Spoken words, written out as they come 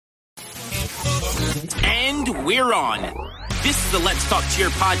We're on. This is the Let's Talk Cheer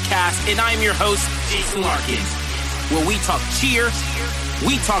podcast, and I'm your host, Jason Larkins, where we talk cheer,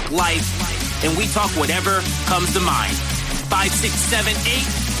 we talk life, and we talk whatever comes to mind. 5, 6, 7,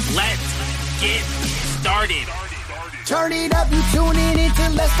 8, let's get started. Turn it up and tune in into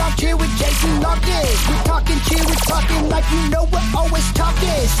Let's Talk Cheer with Jason Larkins. We're talking cheer, we're talking like you know we're always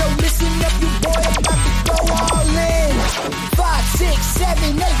talking. So listen up, you boy, about to go all in. 5, 6,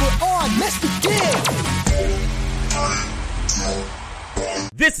 7, 8, we're on. Let's begin.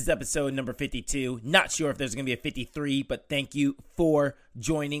 This is episode number 52. Not sure if there's going to be a 53, but thank you for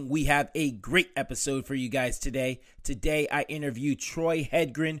joining. We have a great episode for you guys today. Today, I interview Troy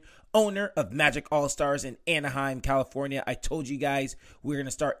Hedgren, owner of Magic All-Stars in Anaheim, California. I told you guys we're going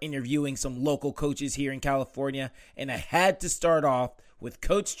to start interviewing some local coaches here in California, and I had to start off with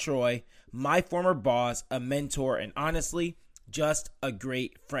Coach Troy, my former boss, a mentor, and honestly, just a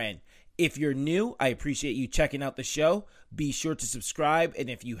great friend. If you're new, I appreciate you checking out the show. Be sure to subscribe, and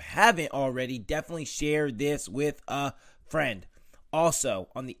if you haven't already, definitely share this with a friend. Also,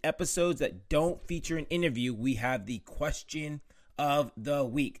 on the episodes that don't feature an interview, we have the question of the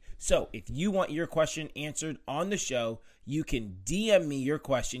week. So if you want your question answered on the show, you can DM me your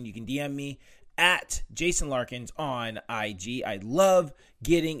question. You can DM me at Jason Larkins on IG. I love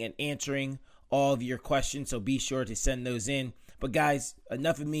getting and answering all of your questions, so be sure to send those in. But guys,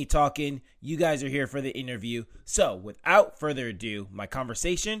 enough of me talking. You guys are here for the interview. So without further ado, my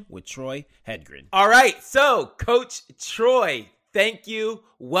conversation with Troy Hedgren. All right, so Coach Troy, thank you.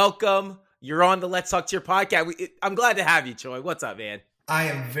 Welcome. You're on the Let's Talk Cheer podcast. I'm glad to have you, Troy. What's up, man? I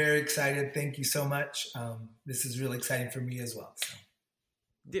am very excited. Thank you so much. This is really exciting for me as well. So.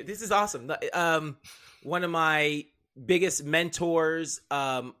 This is awesome. One of my biggest mentors,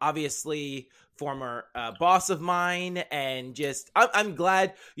 obviously former boss of mine, and just I'm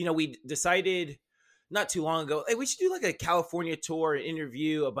glad, we decided not too long ago, hey, we should do like a California tour and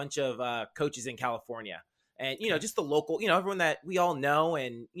interview a bunch of coaches in California. And, just the local, everyone that we all know,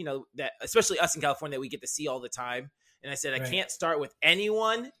 and, that especially us in California that we get to see all the time. And I said, I can't start with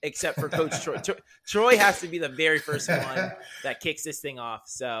anyone except for Coach Troy. Troy has to be the very first one that kicks this thing off.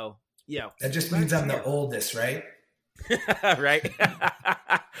 So, that just means I'm the oldest, right? Right.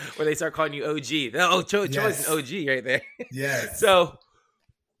 Where they start calling you OG. Oh, Troy's an OG right there. Yes. So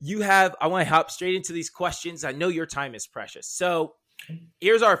I want to hop straight into these questions. I know your time is precious. So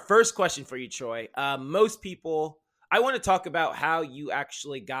here's our first question for you, Troy. Most people, I want to talk about how you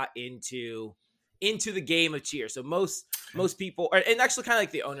actually got into the game of cheer. So most people, and actually kind of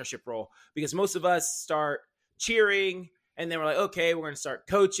like the ownership role, because most of us start cheering and then we're like, okay, we're going to start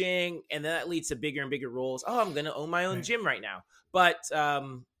coaching. And then that leads to bigger and bigger roles. Oh, I'm going to own my own gym right now. But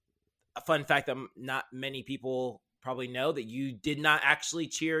a fun fact that not many people probably know that you did not actually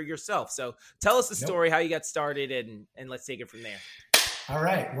cheer yourself. So tell us the story, how you got started, and let's take it from there. All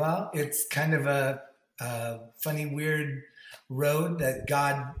right. Well, it's kind of a funny, weird road that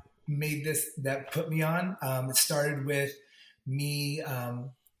God made that put me on. It started with me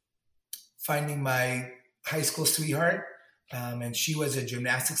finding my high school sweetheart, and she was a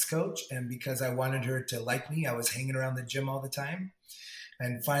gymnastics coach. And because I wanted her to like me, I was hanging around the gym all the time.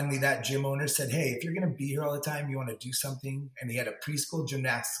 And finally, that gym owner said, hey, if you're going to be here all the time, you want to do something. And he had a preschool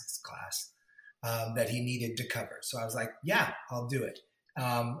gymnastics class that he needed to cover. So I was like, yeah, I'll do it.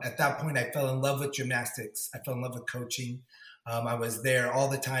 At that point, I fell in love with gymnastics. I fell in love with coaching. I was there all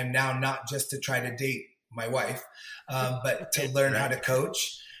the time now, not just to try to date my wife, but to learn how to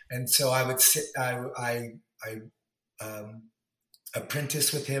coach. And so I would I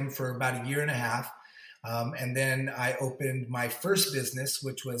apprenticed with him for about a year and a half. And then I opened my first business,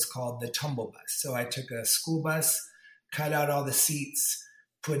 which was called the Tumble Bus. So I took a school bus, cut out all the seats,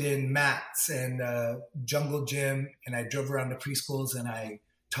 put in mats and jungle gym, and I drove around to preschools and I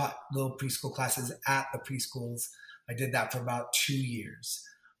taught little preschool classes at the preschools. I did that for about 2 years.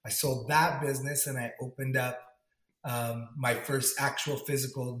 I sold that business and I opened up my first actual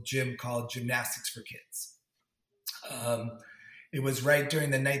physical gym called Gymnastics for Kids. It was right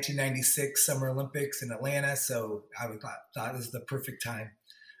during the 1996 Summer Olympics in Atlanta, so I thought it was the perfect time.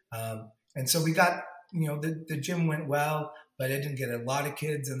 And so we got, the gym went well, but I didn't get a lot of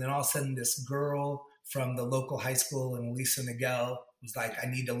kids. And then all of a sudden, this girl from the local high school in Lisa Nagel was like, I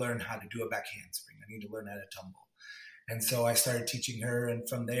need to learn how to do a back handspring. I need to learn how to tumble. And so I started teaching her. And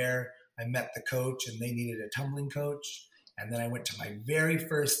from there, I met the coach and they needed a tumbling coach. And then I went to my very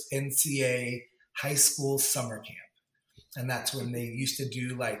first NCAA high school summer camp. And that's when they used to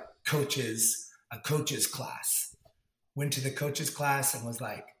do like a coach's class. Went to the coach's class and was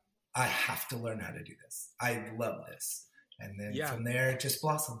like, I have to learn how to do this. I love this. And then from there, it just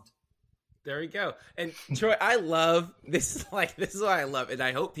blossomed. There we go. And Troy, I love this. This is what I love, and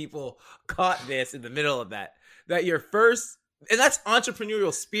I hope people caught this in the middle of that. That your first, and that's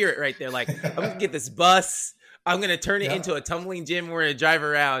entrepreneurial spirit right there. Like, I'm gonna get this bus. I'm gonna turn it into a tumbling gym. We're gonna drive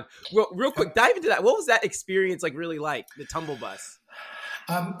around. Real quick, dive into that. What was that experience like? Really like the tumble bus?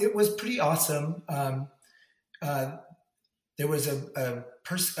 It was pretty awesome. There was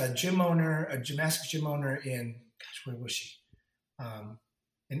a gym owner, a gymnastics gym owner in, where was she?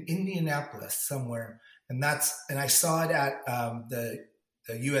 In Indianapolis somewhere, and I saw it at the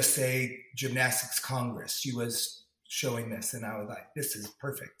USA Gymnastics Congress. She was showing this, and I was like, "This is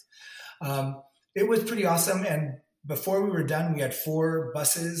perfect." It was pretty awesome. And before we were done, we had 4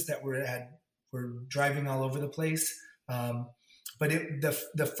 buses that were driving all over the place. But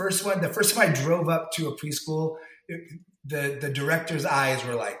the first time I drove up to a preschool, the director's eyes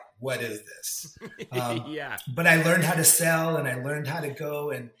were like, what is this? Yeah. But I learned how to sell, and I learned how to go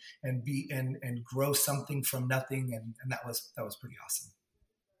and grow something from nothing. And that was pretty awesome.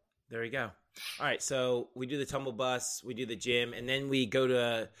 There we go. All right. So we do the tumble bus, we do the gym, and then we go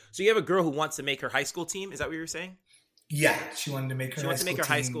to, so you have a girl who wants to make her high school team. Is that what you were saying? Yeah. She wanted to make her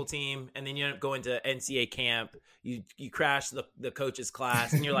high school team. And then you end up going to NCAA camp. You crash the coach's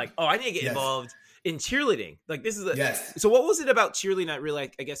class, and you're like, oh, I need to get involved in cheerleading. Like, this is yes. So what was it about cheerleading that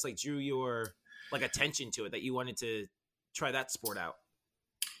really, I guess, drew your attention to it, that you wanted to try that sport out?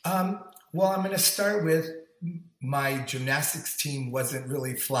 Well, I'm going to start with my gymnastics team wasn't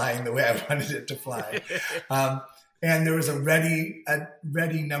really flying the way I wanted it to fly. And there was a ready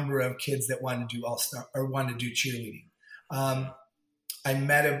number of kids that wanted to do all-star or wanted to do cheerleading. I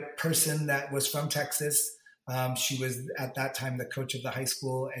met a person that was from Texas. She was at that time the coach of the high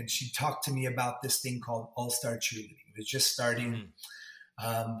school, and she talked to me about this thing called All-Star Cheerleading. It was just starting.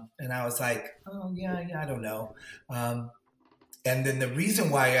 And I was like, oh yeah, I don't know. And then the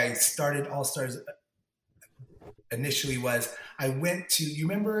reason why I started All-Stars initially was I went to, you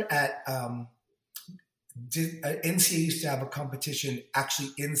remember at NCAA used to have a competition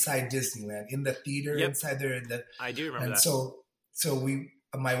actually inside Disneyland, in the theater, inside there. I do remember that. So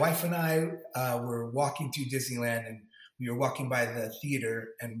my wife and I were walking through Disneyland, and we were walking by the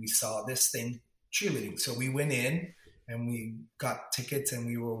theater, and we saw this thing, cheerleading. So we went in and we got tickets, and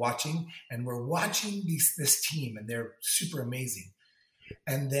we were watching, and we're watching this team, and they're super amazing.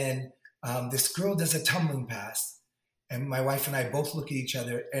 And then this girl does a tumbling pass, and my wife and I both look at each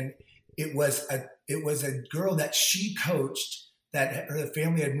other, and it was a girl that she coached, that her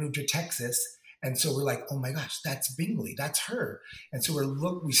family had moved to Texas. And so we're like, oh my gosh, that's Bingley, that's her. And so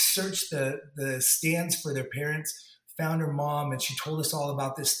we searched the stands for their parents, found her mom, and she told us all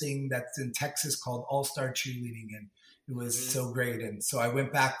about this thing that's in Texas called All-Star Cheerleading. And it was so great. And so I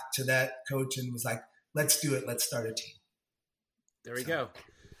went back to that coach and was like, let's do it. Let's start a team. There we go.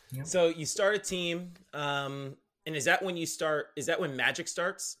 Yeah. So you start a team. And is that when Magic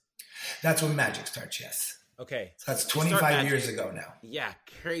starts? That's when Magic starts, yes. Okay. So that's 25 years ago now. Yeah,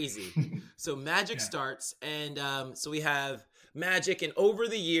 crazy. So Magic starts, and so we have Magic, and over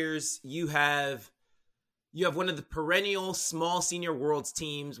the years you have one of the perennial small senior worlds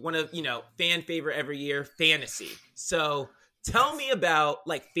teams, one of, fan favorite every year, Fantasy. So tell me about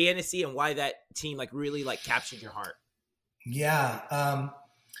Fantasy and why that team really captured your heart. Yeah.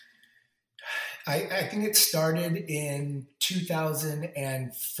 I think it started in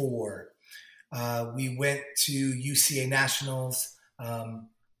 2004. We went to UCA Nationals.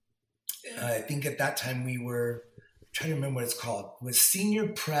 I think at that time we were, I'm trying to remember what it's called. It was Senior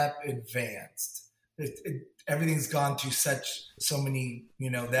Prep Advanced. Everything's gone through so many,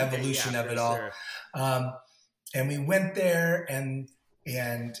 the evolution of it all. Sure. And we went there, and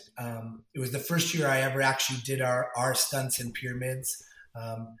it was the first year I ever actually did our stunts and pyramids.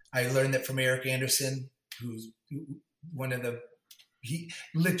 I learned that from Eric Anderson, who's one of he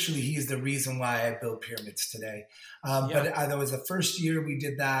is the reason why I build pyramids today. But that was the first year we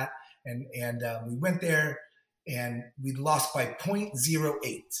did that. And we went there, and we lost by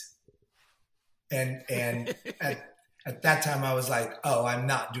 0.08. And at that time I was like, oh, I'm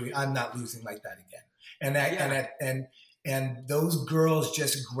not losing like that again. And those girls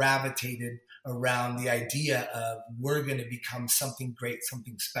just gravitated around the idea of, we're going to become something great,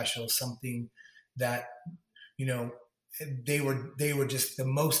 something special, something that, they were just the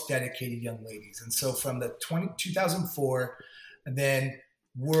most dedicated young ladies. And so from the 2004, and then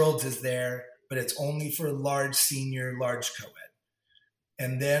Worlds is there, but it's only for large senior, large co-ed.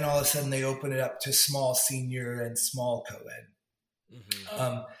 And then all of a sudden they open it up to small senior and small co-ed.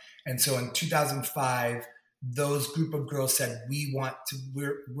 Mm-hmm. And so in 2005, those group of girls said, we want to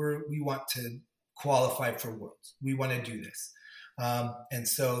qualify for Worlds. We want to do this. And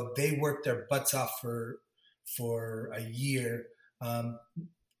so they worked their butts off for a year, and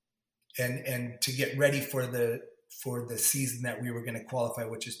to get ready for the season that we were going to qualify,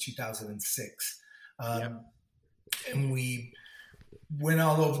 which is 2006. And we went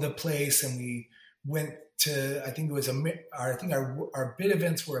all over the place, and we went to, I think it was our bid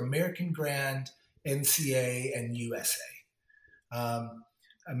events were American Grand, NCA, and USA.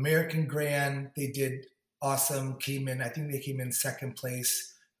 American Grand, they did awesome. I think they came in second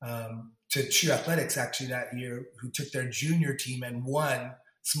place to Cheer Athletics actually that year, who took their junior team and won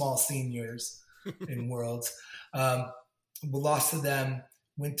small seniors in Worlds. We lost to them,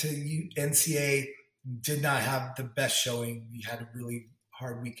 went to NCA, did not have the best showing. We had a really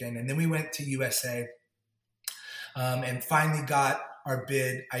hard weekend. And then we went to USA and finally got our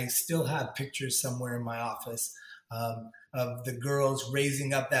bid. I still have pictures somewhere in my office of the girls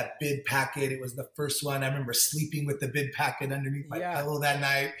raising up that bid packet. It was the first one. I remember sleeping with the bid packet underneath my pillow that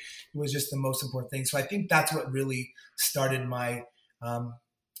night. It was just the most important thing. So I think that's what really started my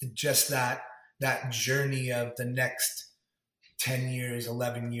just that journey of the next 10 years,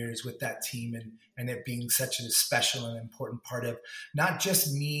 11 years with that team, and it being such a special and important part of not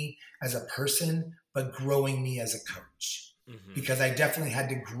just me as a person, but growing me as a coach. Mm-hmm. Because I definitely had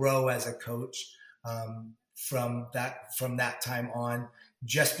to grow as a coach from that time on,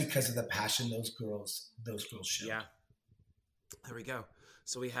 just because of the passion those girls showed. Yeah. There we go.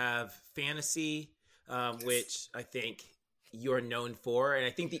 So we have fantasy, which I think you're known for. And I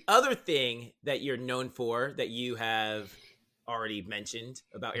think the other thing that you're known for that you have already mentioned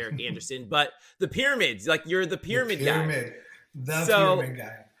about Eric Anderson, but the pyramids, like you're the pyramid guy. Pyramid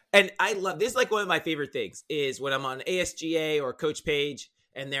guy. And I love this. Like one of my favorite things is when I'm on ASGA or Coach Page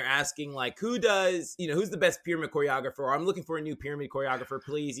and they're asking like, who's the best pyramid choreographer? Or I'm looking for a new pyramid choreographer.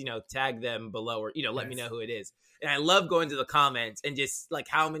 Please, tag them below or, let me know who it is. And I love going to the comments and just like,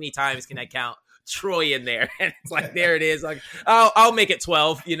 how many times can I count Troy in there? And it's like, there it is. Like, I'll make it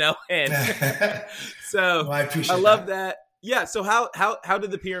 12, and so well, I love that. Yeah. So how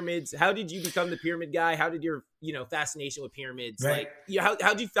did the pyramids, how did you become the pyramid guy? How did your, fascination with pyramids, right. How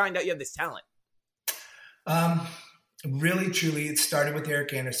did you find out you have this talent? Really, truly, it started with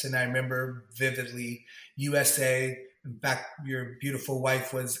Eric Anderson. I remember vividly USA. In fact, your beautiful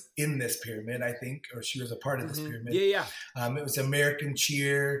wife was in this pyramid, I think, or she was a part of this pyramid. Yeah. It was American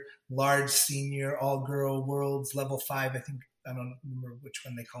Cheer, large senior, all-girl Worlds, level 5. I think, I don't remember which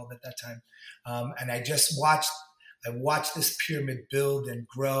one they called at that time. And I just watched this pyramid build and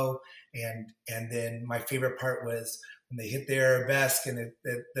grow. And then my favorite part was when they hit the arabesque and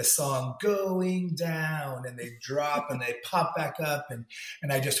the song Going Down, and they drop and they pop back up. And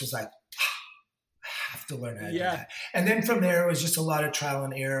I just was like, I have to learn how to do that. And then from there, it was just a lot of trial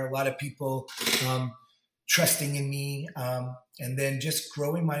and error, a lot of people trusting in me, and then just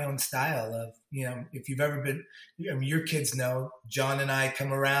growing my own style of, if you've ever been, your kids know, John and I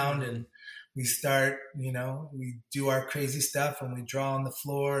come around and we start, we do our crazy stuff and we draw on the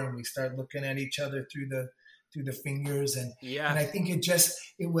floor and we start looking at each other through the fingers. And I think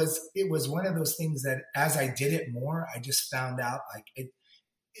it was one of those things that as I did it more, I just found out like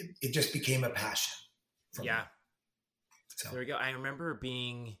it just became a passion. So there we go. I remember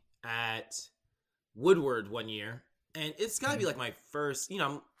being at Woodward one year, and it's gotta be like my first,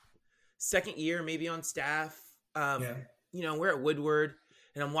 second year maybe on staff. We're at Woodward,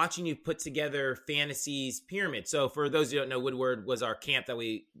 and I'm watching you put together Fantasy's pyramid. So for those who don't know, Woodward was our camp that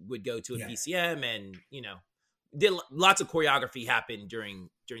we would go to at PCM, and did lots of choreography happen during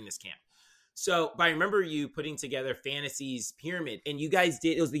this camp. So, but I remember you putting together Fantasy's pyramid, and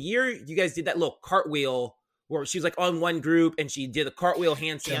it was the year you guys did that little cartwheel where she was like on one group and she did a cartwheel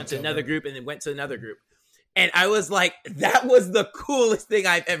handstand to another group and then went to another group. And I was like, that was the coolest thing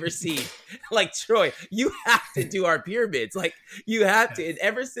I've ever seen. Like, Troy, you have to do our pyramids. Like, you have to. And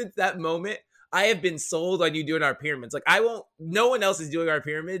ever since that moment, I have been sold on you doing our pyramids. Like, no one else is doing our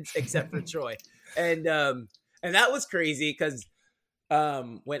pyramids except for Troy. And that was crazy because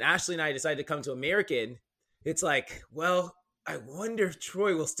when Ashley and I decided to come to American, it's like, well, I wonder if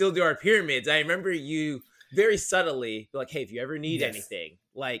Troy will still do our pyramids. I remember you very subtly like, hey, if you ever need anything,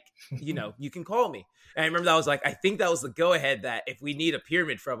 like, you can call me. And I remember that was like, I think that was the go ahead that if we need a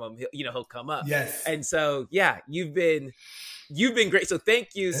pyramid from him, he'll come up. Yes. And so, you've been great. So thank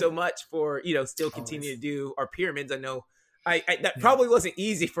you so much for, still continuing to do our pyramids. I know that probably wasn't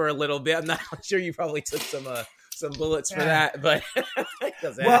easy for a little bit. I'm not sure you probably took some bullets for that, but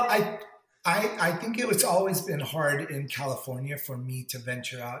well, I think it's always been hard in California for me to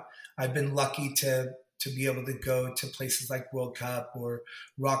venture out. I've been lucky to be able to go to places like World Cup or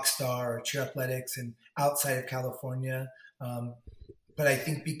Rockstar or Cheer Athletics and outside of California. But I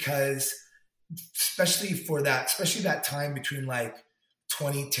think because, especially that time between like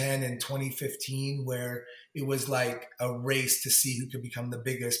 2010 and 2015, where it was like a race to see who could become the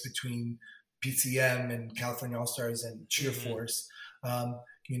biggest between PCM and California All Stars and Cheer Force.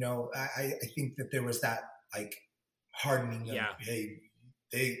 You know, I think that there was that like hardening of, hey,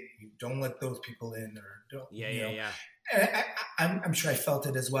 they don't let those people in, or don't. And I'm sure I felt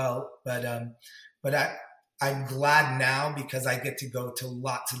it as well, but I'm glad now because I get to go to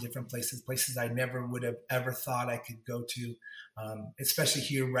lots of different places I never would have ever thought I could go to, especially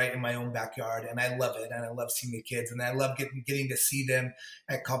here right in my own backyard. And I love it. And I love seeing the kids, and I love getting to see them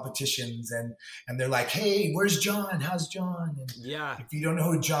at competitions, and they're like, hey, where's John? How's John? And if you don't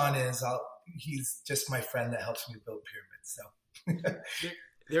know who John is, he's just my friend that helps me build pyramids. So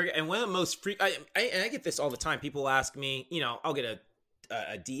and one of the most I get this all the time. People ask me, you know, I'll get a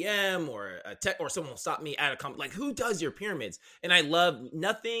DM or a text, or someone will stop me at a comment like, who does your pyramids? And I love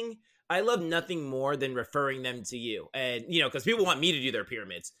nothing more than referring them to you. And, you know, because people want me to do their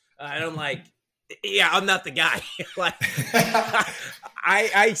pyramids. And I'm like, I'm not the guy. Like,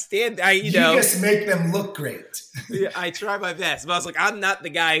 you just make them look great. I try my best, but I was like, I'm not the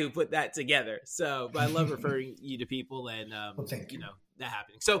guy who put that together. So, but I love referring you to people, and, thank you. You know, that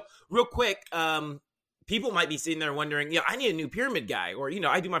happening. So real quick, people might be sitting there wondering, I need a new pyramid guy, or, you know,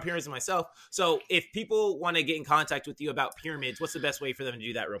 I do my pyramids myself. So if people want to get in contact with you about pyramids, what's the best way for them to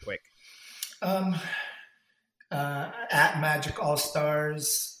do that real quick? At Magic All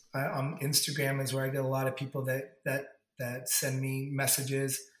Stars on Instagram is where I get a lot of people that send me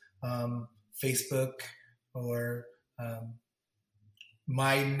messages. Facebook, or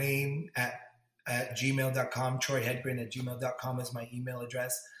my name at gmail.com. Troy Hedgren at gmail.com is my email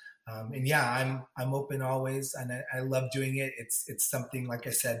address. And I'm open always, and I love doing it. It's something, like I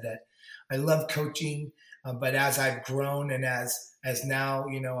said, that I love coaching. But as I've grown, and as now,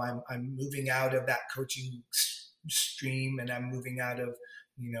 you know, I'm moving out of that coaching stream, and I'm moving out of,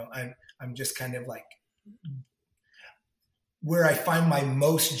 you know, I'm just kind of like, where I find my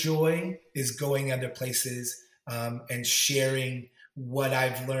most joy is going other places, and sharing what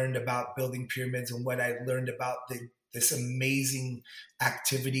I've learned about building pyramids, and what I've learned about this amazing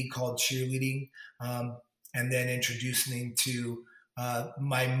activity called cheerleading, and then introducing to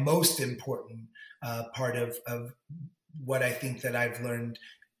my most important part of what I think that I've learned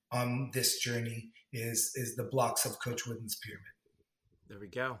on this journey is the blocks of Coach Wooden's pyramid. There we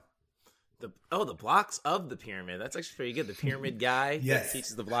go. The blocks of the pyramid. That's actually pretty good. The pyramid guy that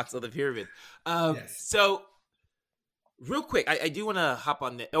teaches the blocks of the pyramid. So real quick, I do want to hop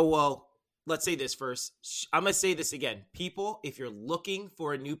on the, let's say this first. I'm going to say this again. People, if you're looking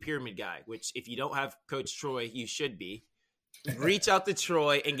for a new pyramid guy, which if you don't have Coach Troy, you should be, reach out to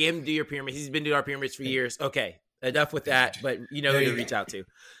Troy and get him to do your pyramids. He's been doing our pyramids for years. Okay, enough with that, but you know who to reach out to.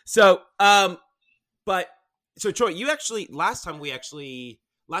 So, so Troy, you actually, last time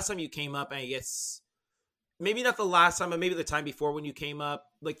you came up, I guess, maybe not the last time, but maybe the time before when you came up,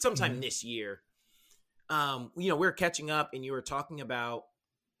 like sometime this year, you know, we were catching up, and you were talking about,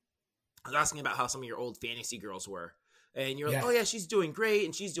 I was asking about how some of your old fantasy girls were. And you're like, oh yeah, she's doing great,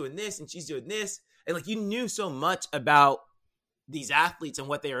 and she's doing this, and she's doing this. And like, you knew so much about these athletes and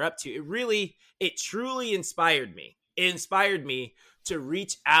what they are up to. It truly inspired me. It inspired me to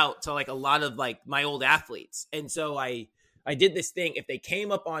reach out to like a lot of like my old athletes. And so I did this thing. If they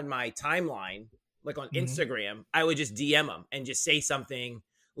came up on my timeline, like on Instagram, I would just DM them and just say something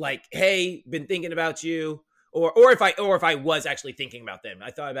like, hey, been thinking about you. Or if I was actually thinking about them.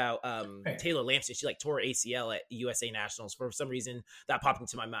 I thought about Taylor Lamson. She like tore ACL at USA Nationals. For some reason that popped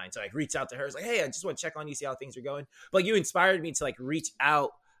into my mind. So I reached out to her. I was like, hey, I just want to check on you, see how things are going. But like, you inspired me to like reach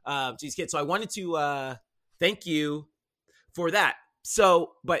out to these kids. So I wanted to thank you for that.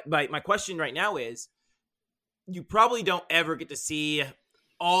 So, but my question right now is, you probably don't ever get to see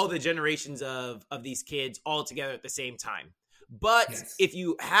all the generations of these kids all together at the same time. But if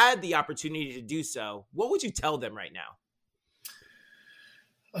you had the opportunity to do so, what would you tell them right now?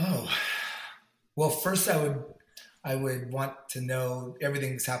 Oh, well, first I would want to know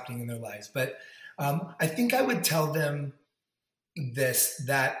everything that's happening in their lives. But I think I would tell them this,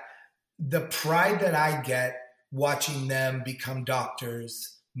 that the pride that I get watching them become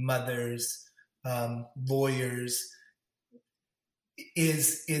doctors, mothers, lawyers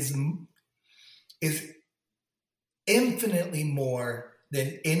is infinitely more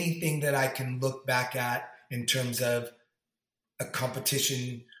than anything that I can look back at in terms of a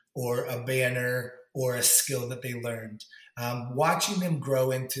competition or a banner or a skill that they learned. Watching them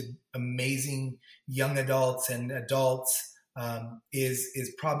grow into amazing young adults and adults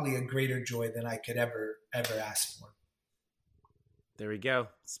is probably a greater joy than I could ever ask for. There we go.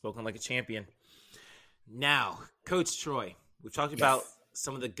 Spoken like a champion. Now, Coach Troy, we've talked about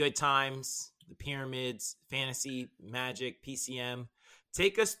some of the good times, the pyramids, fantasy, Magic, PCM.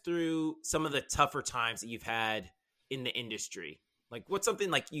 Take us through some of the tougher times that you've had in the industry. Like, what's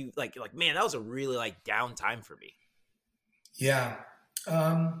something like you like, man, that was a really like down time for me. Yeah.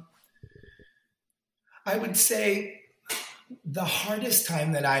 I would say the hardest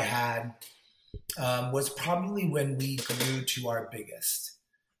time that I had was probably when we grew to our biggest.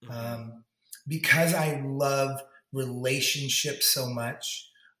 Because I love relationships so much,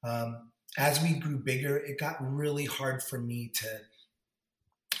 as we grew bigger, it got really hard for me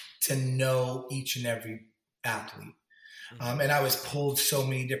to know each and every athlete. And I was pulled so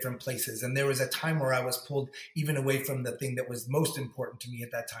many different places. And there was a time where I was pulled even away from the thing that was most important to me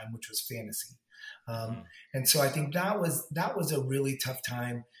at that time, which was fantasy. And so I think that was a really tough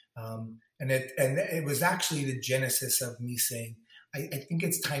time. And it was actually the genesis of me saying, I think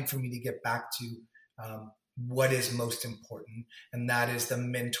it's time for me to get back to what is most important. And that is the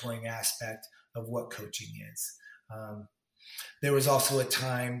mentoring aspect of what coaching is. There was also a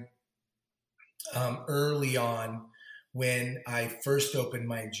time early on when I first opened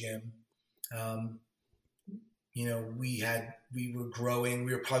my gym. We were growing.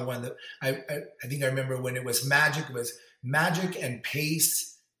 We were probably one of the, I think I remember when it was Magic and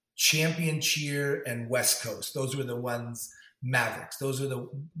Pace, Champion Cheer, and West Coast. Those were the ones, Mavericks.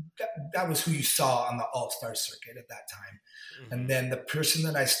 That was who you saw on the All-Star circuit at that time. And then the person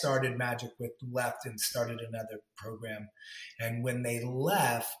that I started Magic with left and started another program. And when they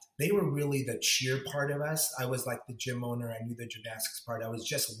left, they were really the cheer part of us. I was like the gym owner. I knew the gymnastics part. I was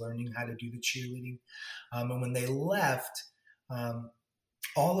just learning how to do the cheerleading. And when they left,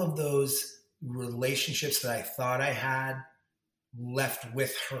 all of those relationships that I thought I had left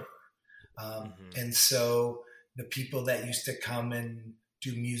with her. And so the people that used to come and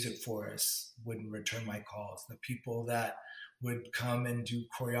do music for us wouldn't return my calls. The people that would come and do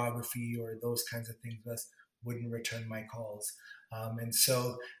choreography or those kinds of things with us wouldn't return my calls. And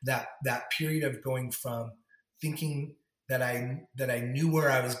so that period of going from thinking that I knew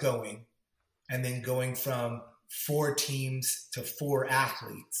where I was going, and then going from 4 teams to 4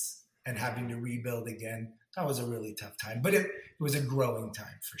 athletes and having to rebuild again, that was a really tough time. But it was a growing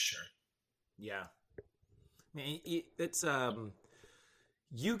time for sure. Yeah. Man, it's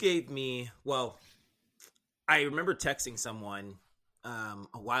you gave me, well, I remember texting someone a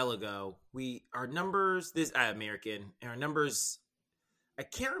while ago. Our numbers, American, and our numbers, I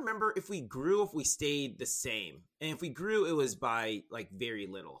can't remember if we grew or if we stayed the same. And if we grew, it was by like very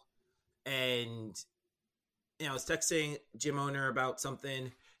little. And I was texting gym owner about something,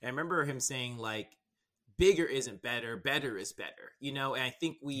 and I remember him saying like, bigger isn't better, better is better, and I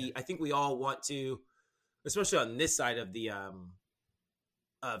think we all want to, especially on this side of the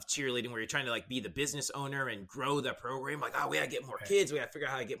of cheerleading, where you're trying to like be the business owner and grow the program, like, oh, we gotta get more kids, we gotta figure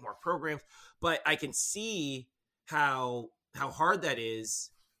out how to get more programs. But I can see how hard that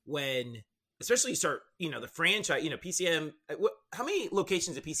is when, especially you start, the franchise, PCM. How many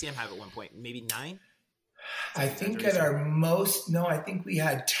locations did PCM have at one point? Maybe 9? I think at our most, I think we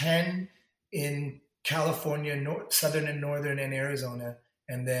had 10 in California, Southern and Northern, and Arizona.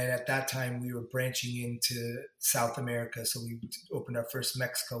 And then at that time we were branching into South America. So we opened our first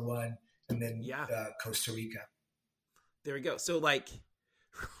Mexico one, and then Costa Rica. There we go. So like,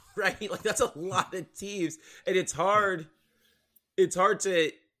 right. Like that's a lot of teams, and it's hard. It's hard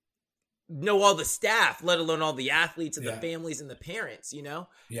to know all the staff, let alone all the athletes and the families and the parents, Yeah.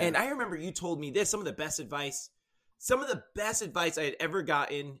 And I remember you told me this, some of the best advice I had ever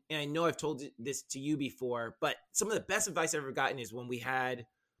gotten, and I know I've told this to you before, but some of the best advice I've ever gotten is when we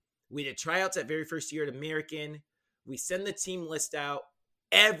did tryouts that very first year at American. We send the team list out.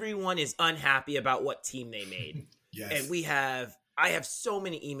 Everyone is unhappy about what team they made. Yes. And I have so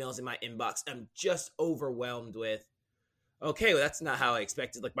many emails in my inbox. I'm just overwhelmed with, okay, well, that's not how I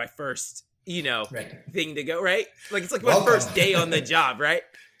expected, like my first, thing to go, right? Like, it's like my first day on the job, right?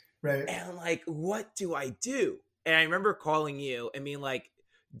 Right. And I'm like, what do I do? And I remember calling you and being like,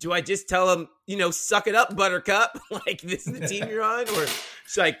 do I just tell them, suck it up, Buttercup? Like, this is the team you're on? Or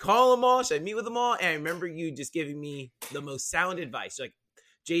should I call them all? Should I meet with them all? And I remember you just giving me the most sound advice. You're like,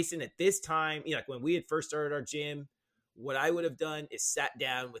 Jason, at this time, like when we had first started our gym, what I would have done is sat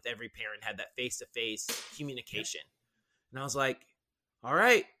down with every parent, had that face-to-face communication. And I was like, all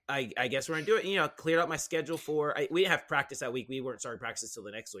right, I guess we're going to do it. Cleared out my schedule we didn't have practice that week. We weren't starting practice till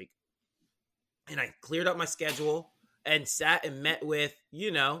the next week. And I cleared up my schedule and sat and met with,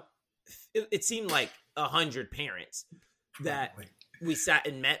 it seemed like 100 parents that we sat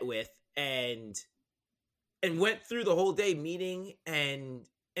and met with. And and went through the whole day meeting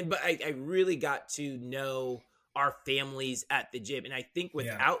but I really got to know our families at the gym. And I think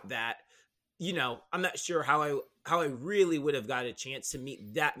without that, you know, I'm not sure how I really would have got a chance to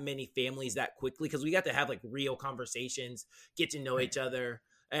meet that many families that quickly, because we got to have like real conversations, get to know each other.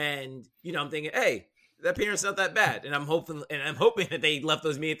 And, you know, I'm thinking, hey, that parent's not that bad. And I'm hoping that they left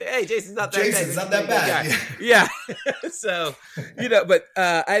those meetings. Hey, Jason's not that bad. Yeah. So, you know, but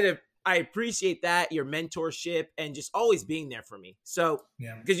I appreciate that, your mentorship, and just always being there for me. So,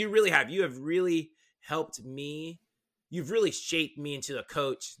 because you have really helped me. You've really shaped me into the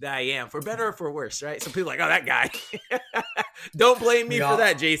coach that I am, for better or for worse, right? Some people are like, oh, that guy. Don't blame me for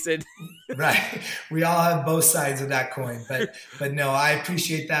that, Jason. Right. We all have both sides of that coin. But no, I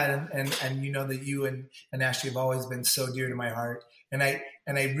appreciate that. And you know that you and Ashley have always been so dear to my heart. And I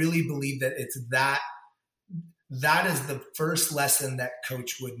really believe that it's that is the first lesson that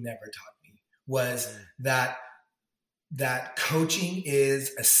Coach Wood never taught me, was that coaching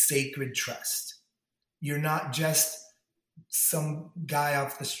is a sacred trust. You're not just some guy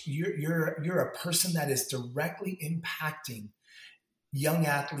off the street. You're a person that is directly impacting young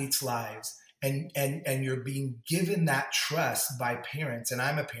athletes' lives, and you're being given that trust by parents. And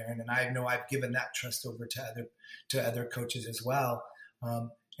I'm a parent, and I know I've given that trust over to other coaches as well.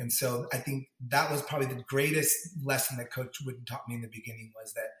 And so I think that was probably the greatest lesson that Coach Wood taught me in the beginning,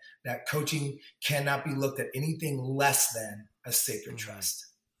 was that coaching cannot be looked at anything less than a sacred trust.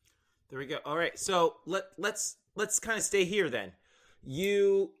 There we go. All right. So let's kind of stay here then.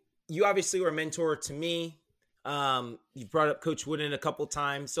 You obviously were a mentor to me. You brought up Coach Wooden a couple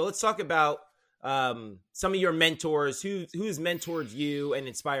times. So let's talk about some of your mentors. Who's mentored you and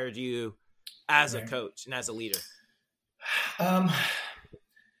inspired you as a coach and as a leader?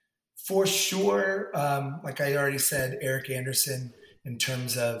 For sure, like I already said, Eric Anderson, in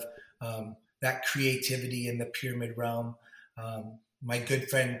terms of that creativity in the pyramid realm. My good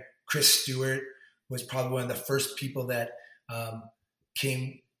friend Chris Stewart was probably one of the first people that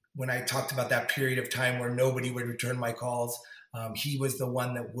came when I talked about that period of time where nobody would return my calls. He was the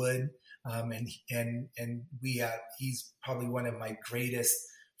one that would, and he's probably one of my greatest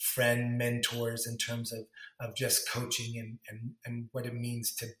mentors in terms of just coaching and what it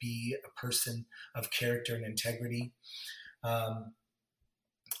means to be a person of character and integrity.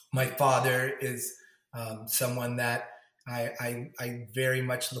 My father is someone that I very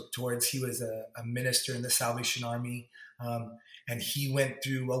much look towards. He was a minister in the Salvation Army, and he went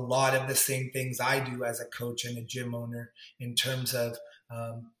through a lot of the same things I do as a coach and a gym owner, in terms of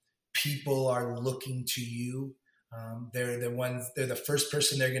people are looking to you. They're the first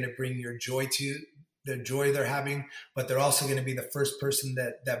person they're going to bring your joy to, the joy they're having, but they're also going to be the first person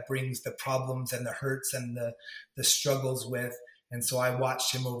that brings the problems and the hurts and the struggles with. And so I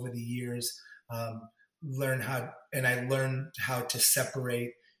watched him over the years, learn how to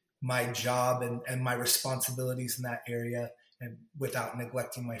separate my job and my responsibilities in that area, and without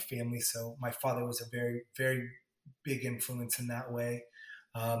neglecting my family. So my father was a very, very big influence in that way.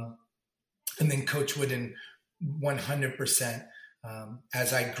 And then Coach Wooden, 100%.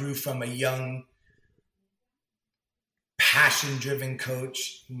 As I grew from a young, passion-driven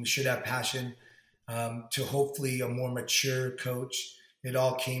coach, and we should have passion, to hopefully a more mature coach, it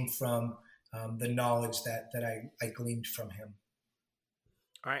all came from the knowledge that I gleaned from him.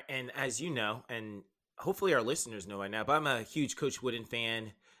 All right. And as you know, and hopefully our listeners know by now, but I'm a huge Coach Wooden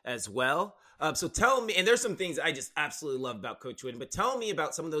fan as well. So tell me, and there's some things I just absolutely love about Coach Wooden, but tell me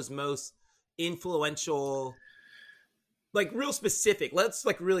about some of those most influential, like real specific. Let's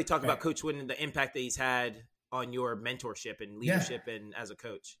like really talk about Coach Wooden and the impact that he's had on your mentorship and leadership and as a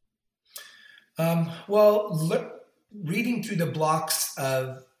coach. Reading through the blocks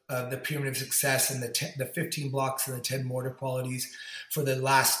of the Pyramid of Success and the 15 blocks and the 10 mortar qualities for the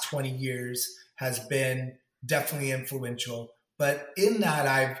last 20 years has been definitely influential. But in that,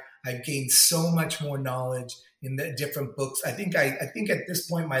 I've gained so much more knowledge in the different books. I think at this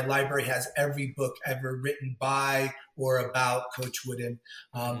point, my library has every book ever written by or about Coach Wooden.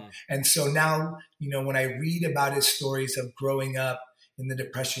 And so now, when I read about his stories of growing up in the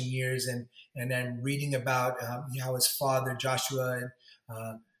Depression years and then reading about how his father, Joshua,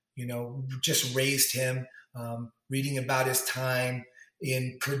 just raised him, reading about his time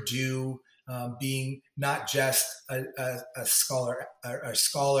in Purdue, being not just a scholar,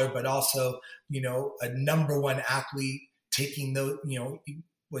 but also, a number one athlete, taking those,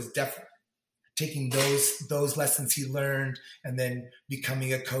 was definitely taking those lessons he learned and then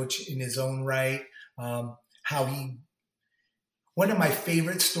becoming a coach in his own right. One of my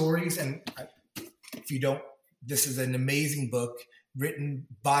favorite stories, and if you don't, this is an amazing book. written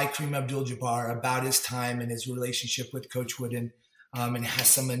by Kareem Abdul-Jabbar about his time and his relationship with Coach Wooden, and has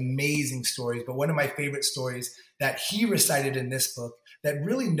some amazing stories. But one of my favorite stories that he recited in this book that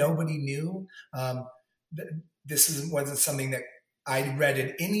really nobody knew, wasn't something that I read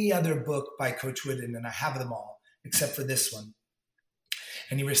in any other book by Coach Wooden, and I have them all except for this one.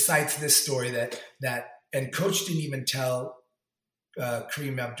 And he recites this story that and Coach didn't even tell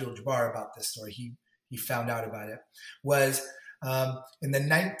Kareem Abdul-Jabbar about this story. He found out about it. Was in the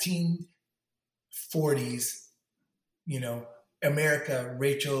 1940s, America,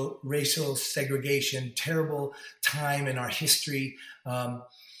 racial segregation, terrible time in our history,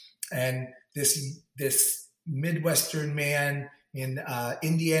 and this Midwestern man in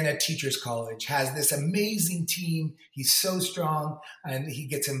Indiana Teachers College has this amazing team. He's so strong, and he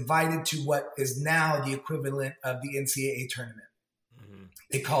gets invited to what is now the equivalent of the NCAA tournament. Mm-hmm.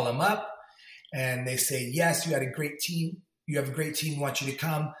 They call him up, and they say, yes, you had a great team. You have a great team. We want you to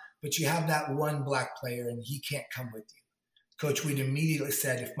come, but you have that one black player, and he can't come with you. Coach Wooden immediately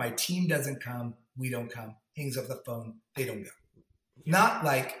said, if my team doesn't come, we don't come. Hangs up the phone. They don't go. Yeah. Not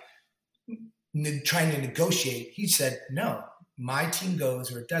like trying to negotiate. He said, no, my team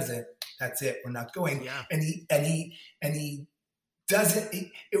goes or it doesn't. That's it. We're not going. Yeah. And he doesn't.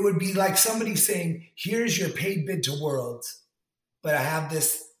 It would be like somebody saying, here's your paid bid to Worlds, but I have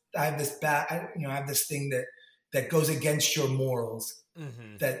this thing that goes against your morals,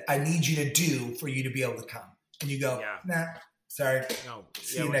 mm-hmm. that I need you to do for you to be able to come. And you go, nah, sorry. No,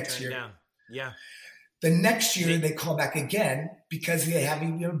 see you next year. Down. Yeah. The next year they call back again because they have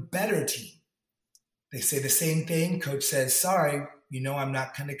even a better team. They say the same thing. Coach says, sorry, I'm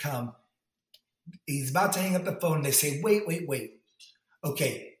not going to come. He's about to hang up the phone. They say, wait.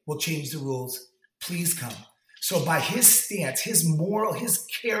 Okay, we'll change the rules. Please come. So by his stance, his moral, his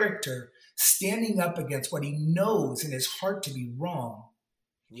character, standing up against what he knows in his heart to be wrong,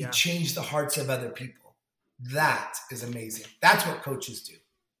 he changed the hearts of other people. That is amazing. That's what coaches do.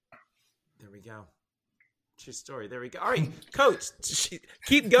 There we go. True story. There we go. All right, Coach,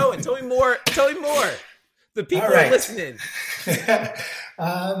 keep going. Tell me more. The people are listening.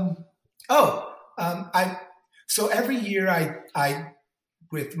 So every year I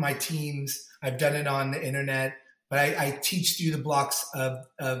with my teams, I've done it on the internet, but I teach through the blocks of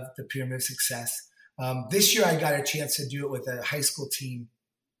the Pyramid of Success. This year I got a chance to do it with a high school team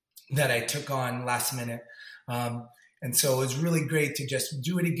that I took on last minute. And so it was really great to just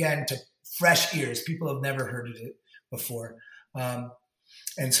do it again to fresh ears. People have never heard of it before.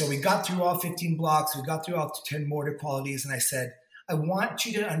 And so we got through all 15 blocks. We got through all 10 mortar qualities. And I said, I want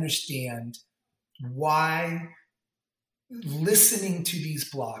you to understand why listening to these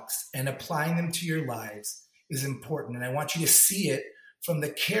blocks and applying them to your lives is important. And I want you to see it from the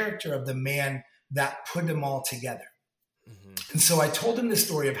character of the man that put them all together. Mm-hmm. And so I told him the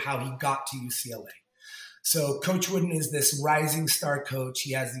story of how he got to UCLA. So Coach Wooden is this rising star coach.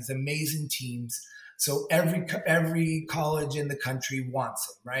 He has these amazing teams. So every college in the country wants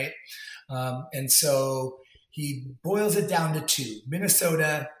him, right? And so he boils it down to two: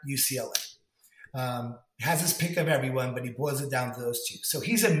 Minnesota, UCLA. Has his pick of everyone, but he boils it down to those two. So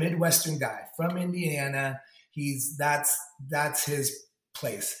he's a Midwestern guy from Indiana. That's his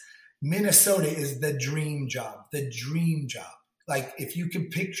place. Minnesota is the dream job. Like if you can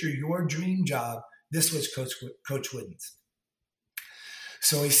picture your dream job, this was Coach Wooden's.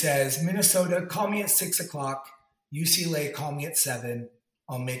 So he says, Minnesota, call me at 6:00. UCLA, call me at 7.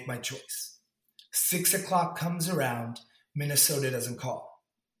 I'll make my choice. 6:00 comes around. Minnesota doesn't call.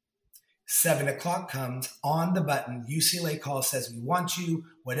 7:00 comes, on the button. UCLA calls, says, we want you,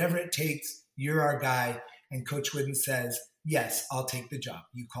 whatever it takes. You're our guy. And Coach Wooden says, yes, I'll take the job.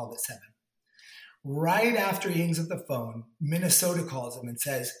 You called at 7. Right after he hangs up the phone, Minnesota calls him and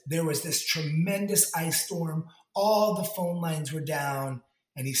says, there was this tremendous ice storm. All the phone lines were down.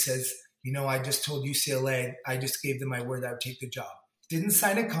 And he says, I just told UCLA, I just gave them my word that I would take the job. Didn't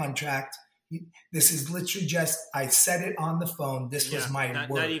sign a contract. This is literally just, I said it on the phone. This was my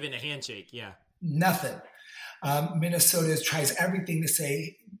word. Not even a handshake. Yeah. Nothing. Minnesota tries everything to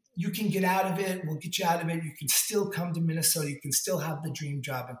say, you can get out of it. We'll get you out of it. You can still come to Minnesota. You can still have the dream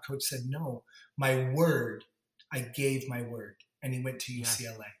job. And coach said, no, my word, I gave my word. And he went to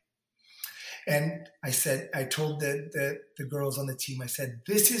UCLA. And I told the girls on the team, I said,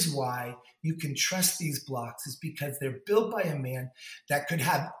 this is why you can trust these blocks, is because they're built by a man that could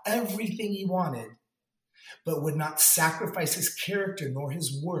have everything he wanted, but would not sacrifice his character nor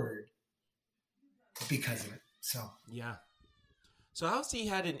his word because of it. So, yeah. So how's he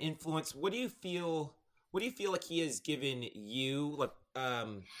had an influence? What do you feel like he has given you, like,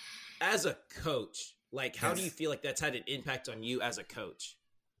 as a coach? Like, how do you feel like that's had an impact on you as a coach?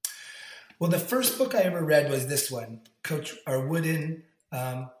 Well, the first book I ever read was this one, Coach Wooden,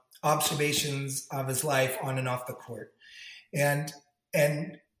 Observations of His Life on and Off the Court. And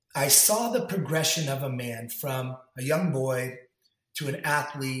I saw the progression of a man from a young boy to an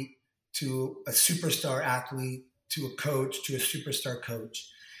athlete, to a superstar athlete, to a coach, to a superstar coach.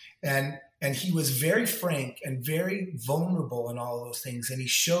 And he was very frank and very vulnerable in all of those things. And he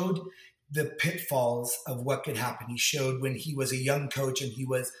showed the pitfalls of what could happen. He showed when he was a young coach and he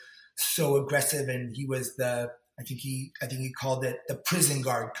was so aggressive, and he was I think he called it the prison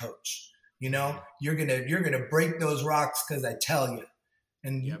guard coach. You know, you're gonna break those rocks because I tell you.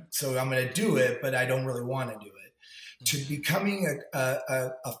 And so I'm going to do it, but I don't really want to do it. To becoming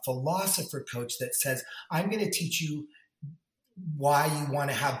a philosopher coach that says, I'm going to teach you why you want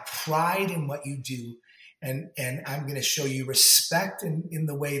to have pride in what you do. And I'm going to show you respect in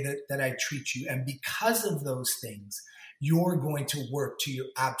the way that I treat you. And because of those things, you're going to work to your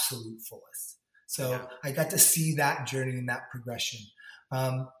absolute fullest. So I got to see that journey and that progression.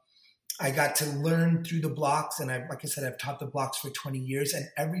 I got to learn through the blocks, and like I said, I've taught the blocks for 20 years, and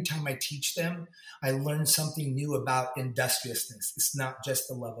every time I teach them, I learn something new about industriousness. It's not just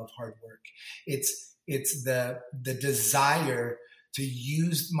the love of hard work. It's the desire to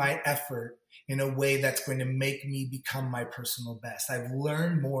use my effort in a way that's going to make me become my personal best. I've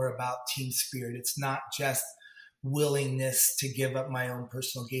learned more about team spirit. It's not just willingness to give up my own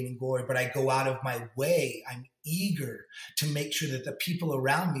personal gain and glory, but I go out of my way. I'm eager to make sure that the people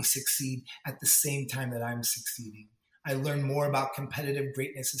around me succeed at the same time that I'm succeeding. I learn more about competitive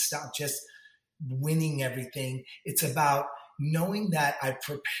greatness. It's not just winning everything. It's about knowing that I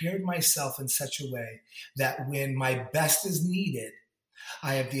prepared myself in such a way that when my best is needed,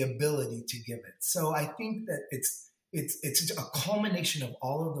 I have the ability to give it. So I think that it's a culmination of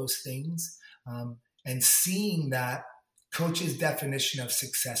all of those things. And seeing that Coach's definition of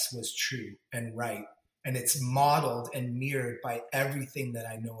success was true and right. And it's modeled and mirrored by everything that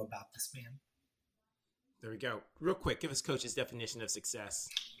I know about this man. There we go. Real quick, give us Coach's definition of success.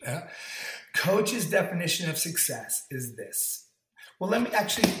 Coach's definition of success is this. Well, I want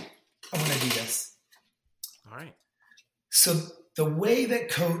to do this. All right. So the way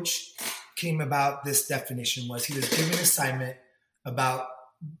that Coach came about this definition was he was given an assignment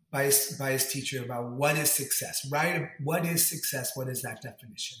by his teacher about what is success, right? What is success? What is that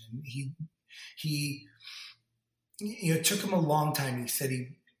definition? And he it took him a long time. He said he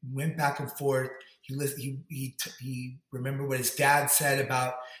went back and forth. He remembered what his dad said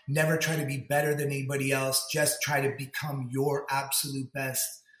about never try to be better than anybody else. Just try to become your absolute best.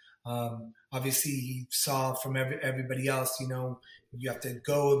 Obviously, he saw from everybody else, you have to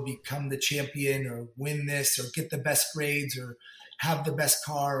go and become the champion or win this or get the best grades or have the best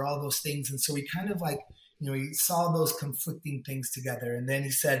car or all those things. And so he kind of he saw those conflicting things together. And then he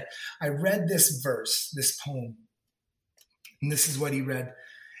said, I read this verse, this poem. And this is what he read.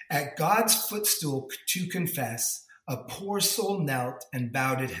 At God's footstool to confess, a poor soul knelt and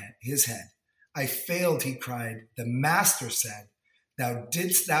bowed his head. I failed, he cried. The master said, thou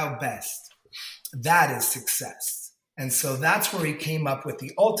didst thou best. That is success. And so that's where he came up with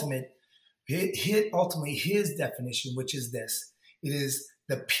the ultimately his definition, which is this. It is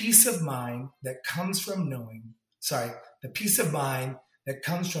the peace of mind that comes from the peace of mind that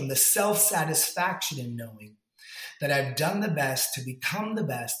comes from the self-satisfaction in knowing that I've done the best to become the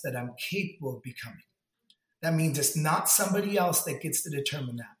best that I'm capable of becoming. That means it's not somebody else that gets to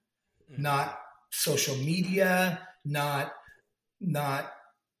determine that. Not social media, not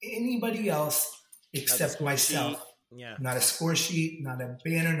anybody else except myself. Yeah. Not a score sheet, not a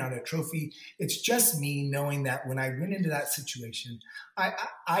banner, not a trophy. It's just me knowing that when I went into that situation,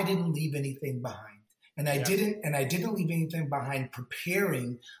 I didn't leave anything behind. And I didn't leave anything behind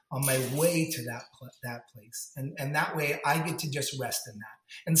preparing on my way to that place. And that way I get to just rest in that.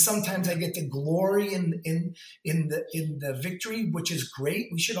 And sometimes I get to glory in the victory, which is great.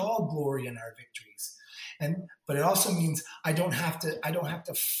 We should all glory in our victories. But it also means I don't have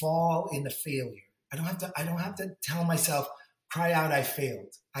to fall in the failure. I don't have to tell myself, cry out, I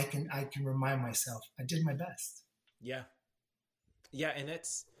failed. I can remind myself I did my best. Yeah. Yeah. And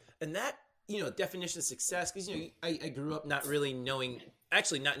that, definition of success, because, I grew up not knowing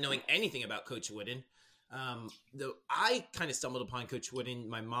anything about Coach Wooden. Though I kind of stumbled upon Coach Wooden.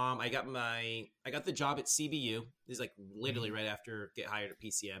 My mom, I got the job at CBU. This is literally right after get hired at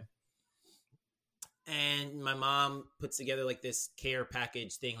PCM. And my mom puts together this care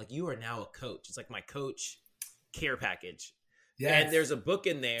package thing. You are now a coach. It's my coach care package. Yes. And there's a book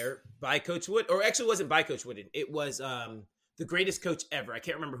in there by Coach Wood, or actually it wasn't by Coach Wooden. It was The Greatest Coach Ever. I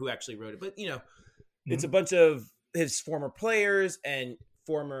can't remember who actually wrote it, but it's a bunch of his former players and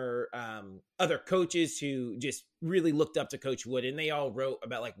former other coaches who just really looked up to Coach Wood, and they all wrote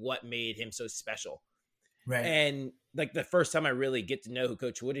about like what made him so special. Right. And like the first time I really get to know who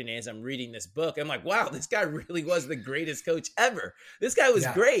Coach Wooden is, I'm reading this book. I'm like, wow, this guy really was the greatest coach ever. This guy was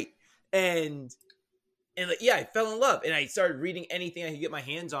great. And like, yeah, I fell in love, and I started reading anything I could get my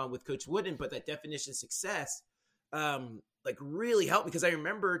hands on with Coach Wooden. But that definition of success, like really helped, because I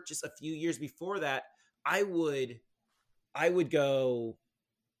remember just a few years before that, I was,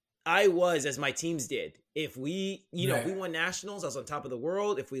 as my teams did. If we, if we won nationals, I was on top of the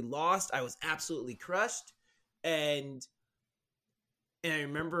world. If we lost, I was absolutely crushed. And I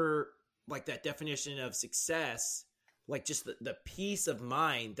remember like that definition of success, like just the peace of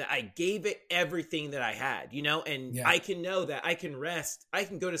mind that I gave it everything that I had, and I can know that I can rest. I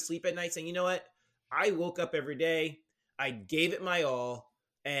can go to sleep at night saying, you know what? I woke up every day. I gave it my all.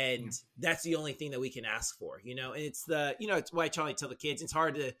 And that's the only thing that we can ask for, and it's it's why I try to tell the kids. It's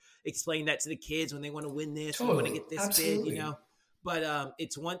hard to explain that to the kids when they want to win this, when they want to get this bid, but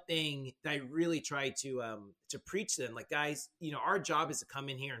it's one thing that I really try to preach to them. Like, guys, our job is to come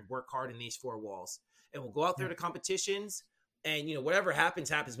in here and work hard in these four walls, and we'll go out there to competitions, and whatever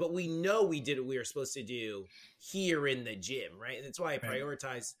happens, but we know we did what we were supposed to do here in the gym, right? And that's why I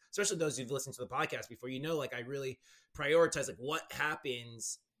prioritize, especially those who've listened to the podcast before, like I really prioritize like what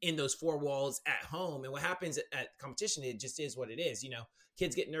happens in those four walls at home, and what happens at competition. It just is what it is.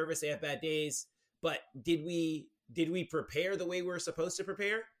 Kids get nervous, they have bad days, but did we prepare the way we were supposed to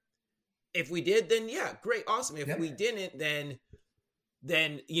prepare? If we did, then yeah, great, awesome. If we didn't, then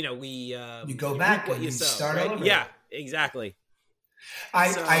we you go back and you start over. Yeah, exactly.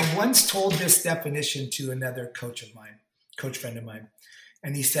 I once told this definition to another coach friend of mine,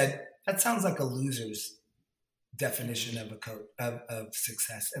 and he said, that sounds like a loser's definition of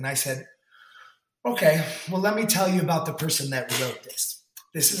success. And I said, okay, well, let me tell you about the person that wrote this.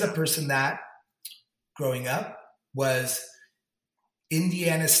 This is a person that growing up was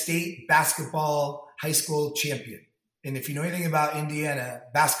Indiana State basketball high school champion. And if you know anything about Indiana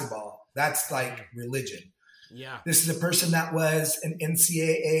basketball, that's like religion. Yeah. This is a person that was an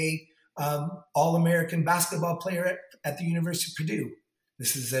NCAA All-American basketball player at the University of Purdue.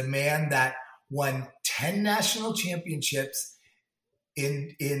 This is a man that won 10 national championships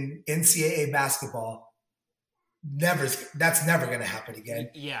in NCAA basketball. That's never going to happen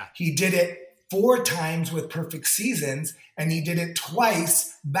again. Yeah. He did it 4 times with perfect seasons, and he did it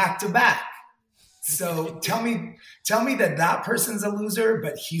twice back to back. So tell me that person's a loser,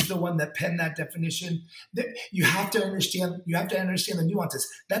 but he's the one that penned that definition. You have to understand the nuances.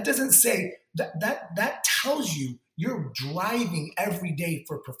 That doesn't say that tells you you're driving every day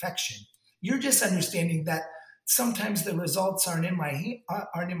for perfection. You're just understanding that sometimes the results aren't in my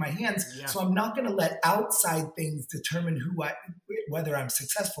hands. Yeah. So I'm not going to let outside things determine whether I'm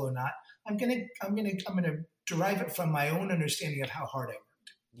successful or not. I'm going to derive it from my own understanding of how hard I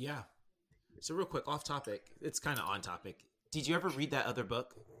worked. Yeah. So real quick, off topic. It's kind of on topic. Did you ever read that other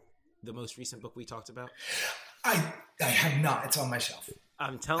book, the most recent book we talked about? I have not. It's on my shelf.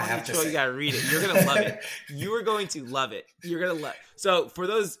 I'm telling you, Troy, you got to read it. You're going to love it. You are going to love it. You're going to love it. So for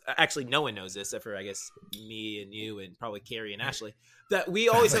those, actually, no one knows this except for, I guess, me and you and probably Carrie and Ashley, that we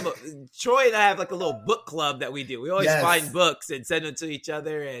always have Troy and I have like a little book club that we do. We always find books and send them to each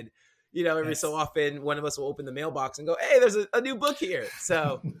other. And, every so often, one of us will open the mailbox and go, hey, there's a new book here.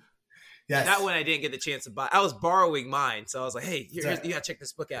 So that one I didn't get the chance to buy. I was borrowing mine. So I was like, hey, you got to check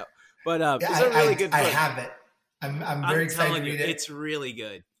this book out. But it's a really good book. I have it. I'm very excited to read it. It's really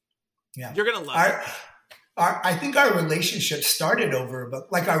good. Yeah. You're going to love it. I think our relationship started over,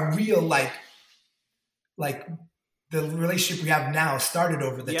 but like our real, like the relationship we have now started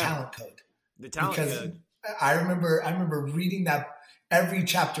over the talent code. The talent code. I remember reading that every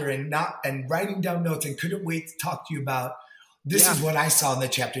chapter and writing down notes and couldn't wait to talk to you about this is what I saw in the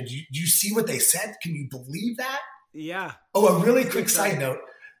chapter. Do you see what they said? Can you believe that? Yeah. Oh, a really quick side note.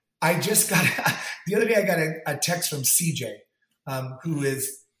 I just got the other day. I got a text from CJ, who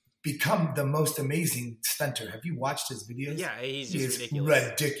has become the most amazing stunter. Have you watched his videos? Yeah, he's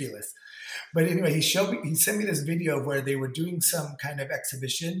ridiculous. But anyway, he sent me this video of where they were doing some kind of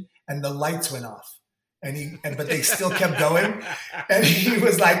exhibition and the lights went off, but they still kept going. And he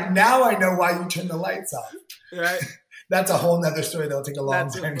was like, "Now I know why you turned the lights off." Right. That's a whole nother story that'll take a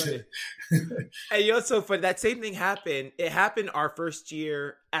long time to. And you know what's so funny? That same thing happened. It happened our first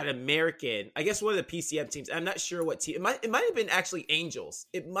year at American. I guess one of the PCM teams. I'm not sure what team. It might have been actually Angels.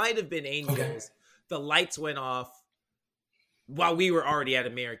 It might have been Angels. Okay. The lights went off while we were already at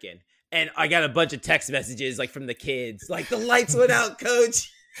American. And I got a bunch of text messages like from the kids. Like, the lights went out,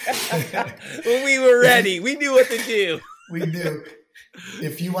 coach. When we were ready, we knew what to do. We knew.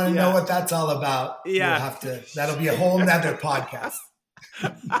 If you want to know what that's all about, you'll have to. That'll be a whole nother podcast.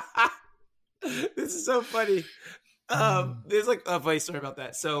 This is so funny. There's like a funny story about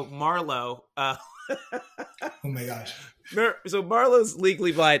that. So Marlo, oh my gosh. So Marlo's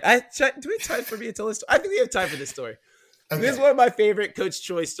legally blind. Do we have time for me to tell this story? I think we have time for this story. Okay. This is one of my favorite Coach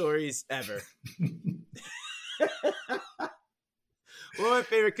Troy stories ever. One of my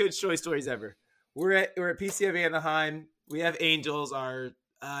favorite Coach Troy stories ever. We're at PCF Anaheim. We have Angels. I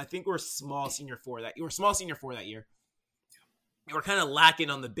think we're small senior 4 that year. We're kind of lacking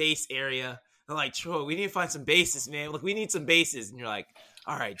on the base area. I'm like, Troy, we need to find some bases, man. Like, we need some bases. And you're like,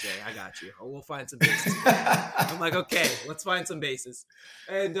 all right, Jay, I got you. We'll find some bases. I'm like, okay, let's find some bases.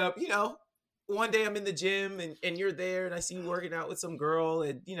 And, one day I'm in the gym and you're there and I see you working out with some girl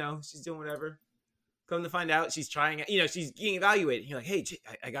and, she's doing whatever. Come to find out she's trying it. She's getting evaluated. You're like, hey, Jay,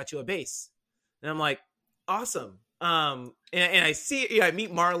 I got you a base. And I'm like, awesome. And I see, I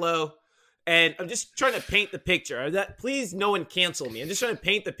meet Marlo. And I'm just trying to paint the picture. Please, no one cancel me. I'm just trying to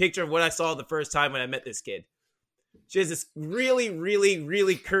paint the picture of what I saw the first time when I met this kid. She has this really, really,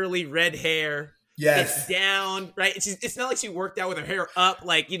 really curly red hair. Yes. It's down, right? It's not like she worked out with her hair up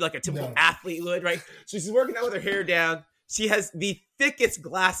like a typical athlete would, right? So she's working out with her hair down. She has the thickest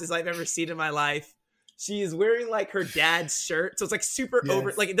glasses I've ever seen in my life. She is wearing like her dad's shirt. So it's like super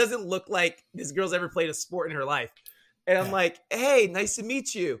over. Like, it doesn't look like this girl's ever played a sport in her life. And I'm like, hey, nice to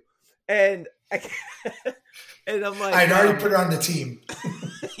meet you. And I'm like, I'd already put her on the team.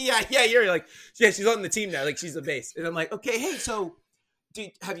 yeah, you're like, she's on the team now. Like, she's a base. And I'm like, okay, hey, so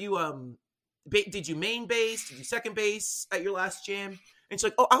did you main base? Did you second base at your last gym? And she's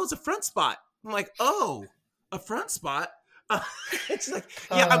like, oh, I was a front spot. I'm like, oh, a front spot? And she's like,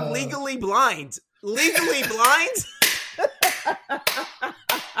 yeah, I'm legally blind. Legally blind?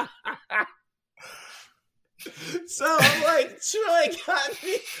 So I'm like, Troy got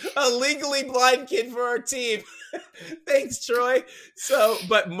me a legally blind kid for our team. Thanks, Troy. So,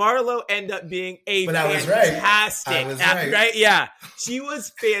 but Marlo ended up being fantastic. I was right. Yeah. She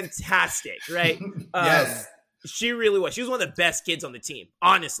was fantastic, right? Yes. She really was. She was one of the best kids on the team,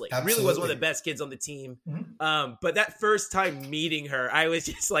 honestly. Absolutely. Really was one of the best kids on the team. Mm-hmm. But that first time meeting her, I was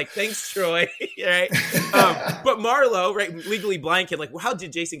just like, thanks, Troy. Right? But Marlo, right, legally blind kid, like, well, how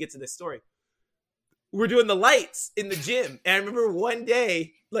did Jason get to this story? We're doing the lights in the gym. And I remember one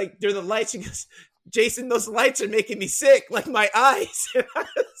day, like, during the lights, she goes, Jason, those lights are making me sick, like my eyes. And I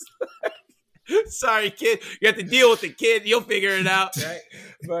was like, sorry, kid. You have to deal with the kid. You'll figure it out, right?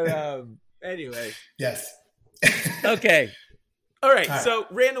 But anyway. Yes. Okay. All right. So,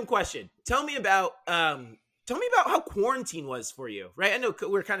 random question. Tell me about how quarantine was for you, right? I know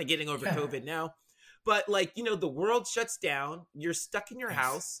we're kind of getting over COVID now, but like, the world shuts down. You're stuck in your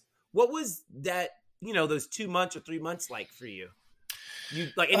house. What was that, those 2 months or 3 months like for you? You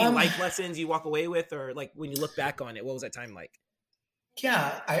like any life lessons you walk away with, or like when you look back on it, what was that time like?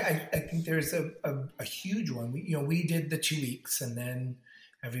 Yeah, I think there's a huge one. We did the 2 weeks and then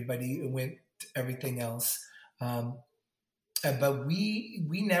everybody went to everything else. But we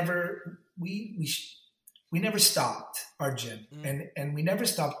never stopped our gym, and we never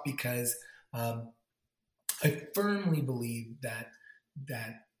stopped because I firmly believe that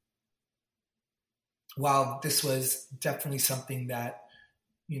while this was definitely something that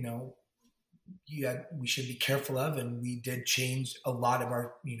we should be careful of, and we did change a lot of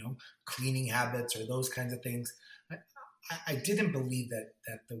our cleaning habits or those kinds of things, I didn't believe that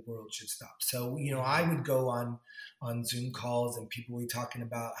the world should stop. So, I would go on Zoom calls and people would be talking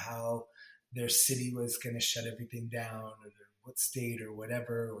about how their city was going to shut everything down, or what state or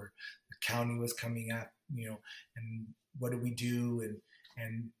whatever, or the county was coming up, and what do we do?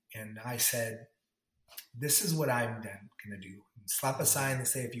 And I said, this is what I'm going to do. Slap a sign that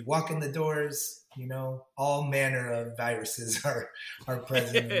say, if you walk in the doors, all manner of viruses are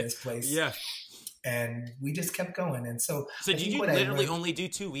present in this place. Yeah. And we just kept going. And so did you literally only do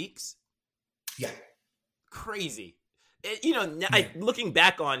 2 weeks? Yeah. Crazy. Looking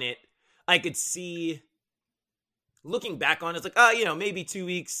back on it, I could see, it's like, maybe 2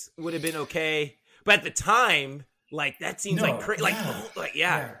 weeks would have been okay. But at the time, like, that seems like crazy.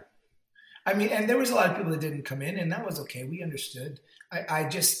 Yeah. I mean, and there was a lot of people that didn't come in, and that was okay. We understood. I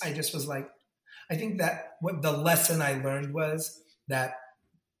just was like, I think that what the lesson I learned was that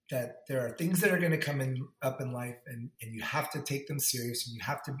there are things that are going to come up in life, and you have to take them serious, and you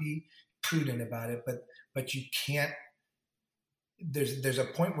have to be prudent about it. But you can't. There's a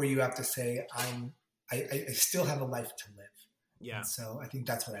point where you have to say, I still have a life to live, Yeah. And so I think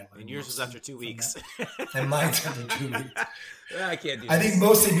that's what I learned. And yours was after 2 weeks. And mine's after 2 weeks. I can't do I this. think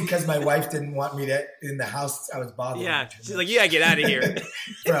mostly because my wife didn't want me to in the house. I was bothering her. Yeah. She's like, yeah, get out of here.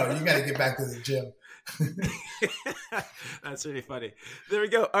 Bro, you got to get back to the gym. That's really funny. There we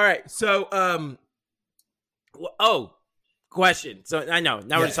go. All right. So, question. So I know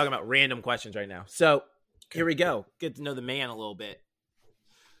now we're just talking about random questions right now. So here we go. Get to know the man a little bit.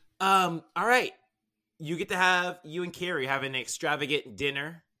 All right. You get to have, you and Carrie have an extravagant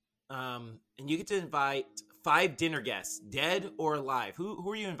dinner. And you get to invite 5 dinner guests, dead or alive. Who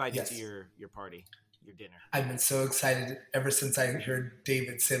are you inviting to your party, your dinner? I've been so excited ever since I heard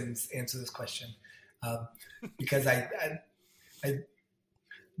David Sims answer this question. Because I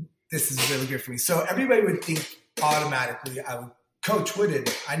this is really good for me. So everybody would think automatically I would Coach Wooden.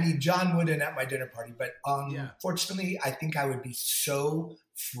 I need John Wooden at my dinner party. But unfortunately, I think I would be so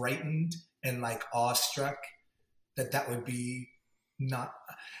frightened and like awestruck that would be not.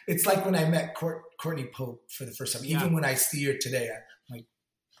 It's like when I met Courtney Pope for the first time. Yeah. Even when I see her today,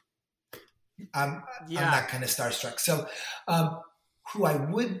 I'm not kind of starstruck. So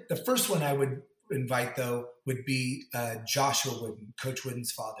the first one I would invite though would be Joshua Wooden, Coach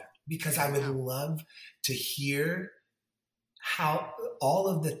Wooden's father, because I would love to hear how all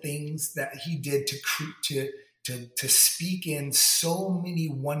of the things that he did to speak in so many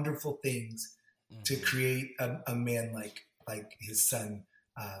wonderful things to create a man like his son,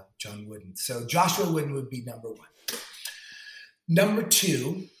 John Wooden. So Joshua Wooden would be number 1. Number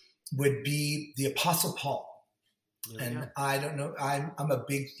 2 would be the Apostle Paul. And I don't know, I'm a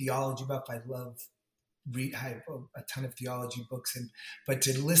big theology buff. I have a ton of theology books, but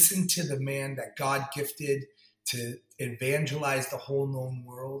to listen to the man that God gifted to evangelize the whole known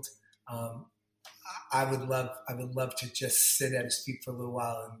world, I would love to just sit at his feet for a little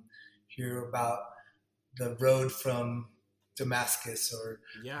while and hear about the road from Damascus, or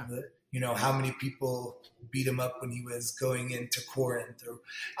how many people beat him up when he was going into Corinth.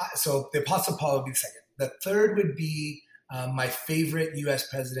 So the Apostle Paul would be the second. The third would be my favorite U.S.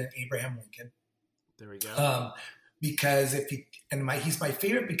 president, Abraham Lincoln. There we go. Because he's my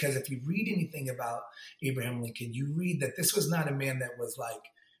favorite because if you read anything about Abraham Lincoln, you read that this was not a man that was like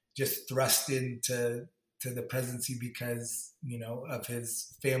just thrust into the presidency because, of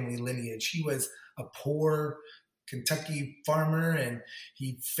his family lineage. He was a poor Kentucky farmer, and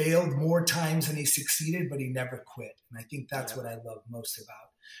he failed more times than he succeeded, but he never quit. And I think that's what I love most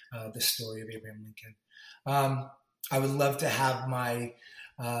about the story of Abraham Lincoln. I would love to have my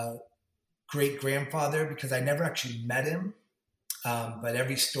great-grandfather, because I never actually met him, but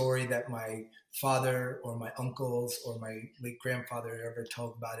every story that my father or my uncles or my late grandfather ever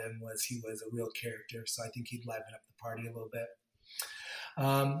told about him was he was a real character. So I think he'd liven up the party a little bit.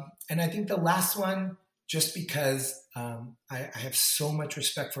 And I think the last one, just because I have so much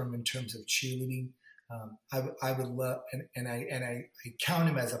respect for him in terms of cheerleading, I would love, and I count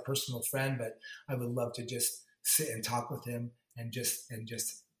him as a personal friend, but I would love to just sit and talk with him and just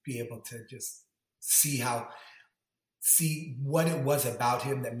be able to just see what it was about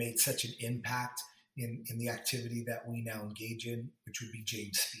him that made such an impact in the activity that we now engage in, which would be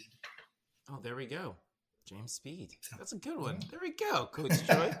James Speed. Oh, there we go. James Speed. That's a good one. There we go, Coach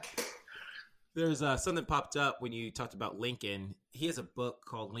Troy. There's something popped up when you talked about Lincoln. He has a book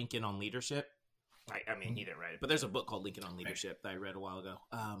called Lincoln on Leadership. I mean, he didn't write it, but there's a book called Lincoln on Leadership that I read a while ago.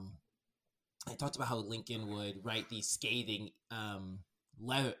 I talked about how Lincoln would write these scathing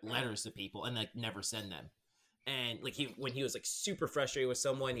letters to people and like never send them. And like when he was like super frustrated with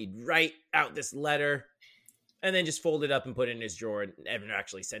someone, he'd write out this letter and then just fold it up and put it in his drawer and never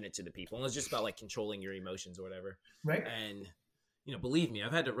actually send it to the people. And it was just about like controlling your emotions or whatever. Right. And believe me,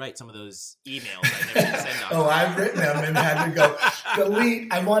 I've had to write some of those emails I never send out. I've written them and had to go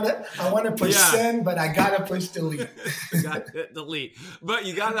delete. I want to push send, but I gotta push delete. Delete. But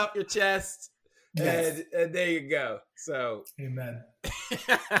you got it off your chest. Yes. And there you go. So amen.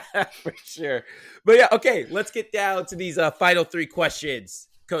 For sure. But yeah, okay, let's get down to these final 3 questions,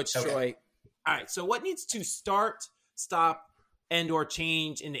 Coach Troy. All right, so what needs to start, stop, and or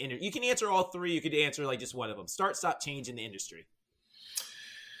change in the industry? You can answer all 3. You could answer like just one of them. Start, stop, change in the industry.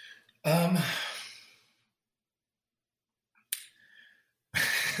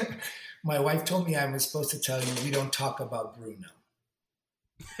 My wife told me I was supposed to tell you we don't talk about Bruno.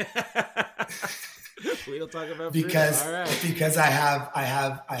 We don't talk about because Bruno. All right. Because I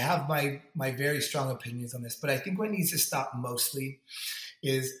have my very strong opinions on this, but I think what needs to stop mostly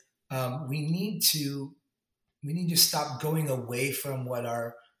is we need to stop going away from what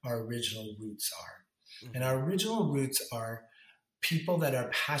our original roots are. Mm-hmm. And our original roots are people that are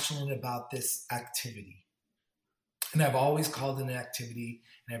passionate about this activity. And I've always called it an activity,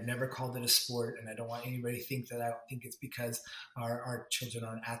 and I've never called it a sport. And I don't want anybody to think that I don't think it's because our children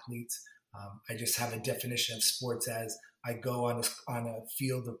aren't athletes. I just have a definition of sports as I go on a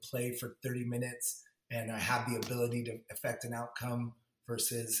field of play for 30 minutes and I have the ability to affect an outcome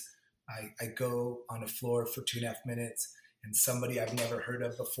versus I go on a floor for 2.5 minutes and somebody I've never heard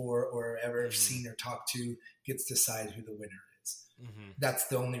of before or ever seen or talked to gets to decide who the winner is. That's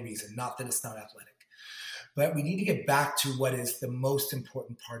the only reason, not that it's not athletic. But we need to get back to what is the most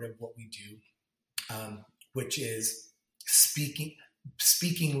important part of what we do, which is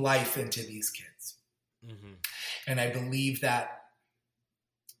speaking life into these kids. And I believe that,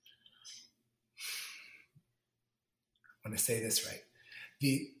 I want to say this right,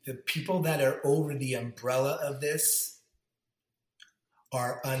 the people that are over the umbrella of this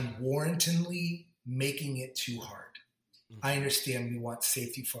are unwarrantedly making it too hard. I understand we want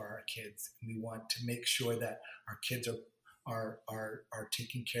safety for our kids, and we want to make sure that our kids are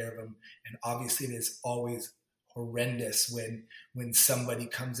taking care of them. And obviously it is always horrendous when somebody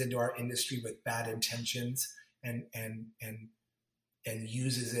comes into our industry with bad intentions and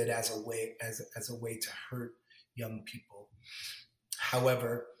uses it as a way to hurt young people.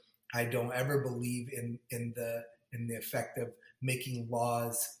 However, I don't ever believe in the effect of making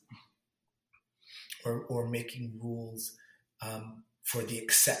laws or making rules for the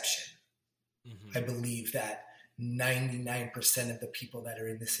exception. I believe that 99% of the people that are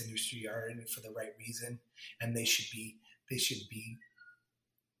in this industry are in it for the right reason, and they should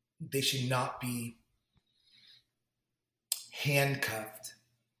not be handcuffed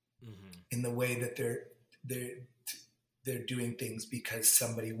in the way that they're doing things because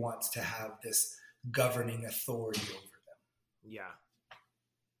somebody wants to have this governing authority over them. Yeah.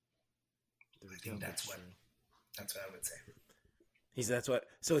 I think that's what I would say.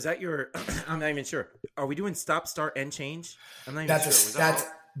 So is that your, I'm not even sure. Are we doing stop, start, and change? I'm not even sure.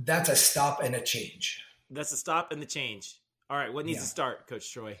 That's a stop and a change. That's a stop and the change. All right. What needs to start,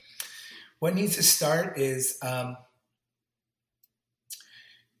 Coach Troy? What needs to start is us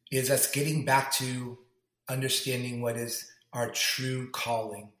getting back to understanding what is our true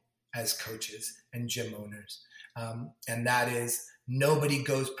calling as coaches and gym owners. And that is, nobody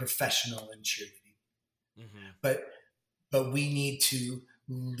goes professional in cheerleading. But we need to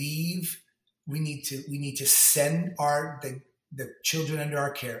leave. We need to send the children under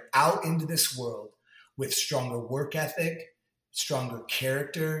our care out into this world with stronger work ethic, stronger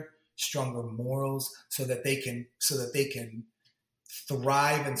character, stronger morals, so that they can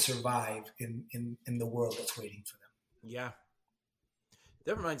thrive and survive in the world that's waiting for them. Yeah.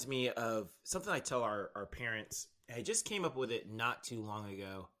 That reminds me of something I tell our parents. I just came up with it not too long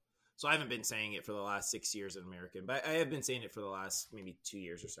ago. So I haven't been saying it for the last 6 years in American, but I have been saying it for the last maybe 2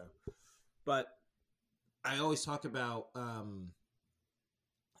 years or so. But I always talk about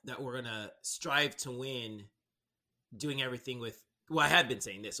that we're going to strive to win doing everything with, well, I have been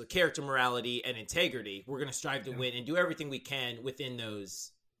saying this, with character, morality, and integrity. We're going to strive to win and do everything we can within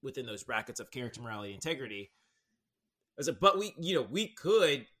those brackets of character, morality, integrity. But we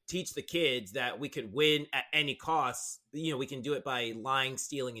could teach the kids that we could win at any cost. We can do it by lying,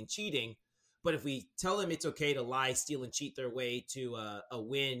 stealing, and cheating. But if we tell them it's okay to lie, steal, and cheat their way to a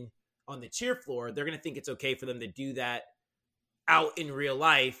win on the cheer floor, they're going to think it's okay for them to do that out in real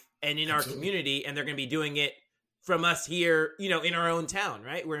life and in our community. And they're going to be doing it from us here, in our own town,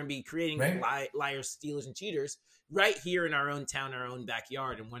 right? We're going to be creating liars, stealers, and cheaters right here in our own town, our own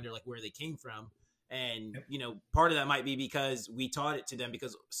backyard, and wonder where they came from. And, part of that might be because we taught it to them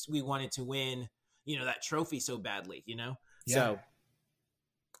because we wanted to win, that trophy so badly, Yeah. So,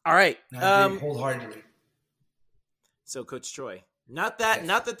 all right. Wholeheartedly. So, Coach Troy, not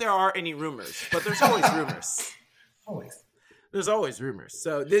that there are any rumors, but there's always rumors. Always. There's always rumors.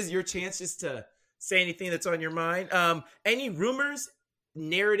 So this is your chance just to say anything that's on your mind. Any rumors,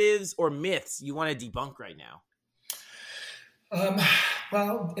 narratives, or myths you want to debunk right now?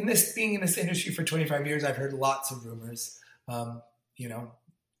 Well, being in this industry for 25 years, I've heard lots of rumors. My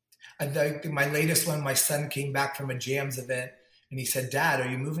latest one, my son came back from a Jams event and he said, "Dad, are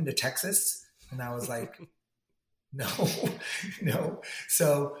you moving to Texas?" And I was like, no.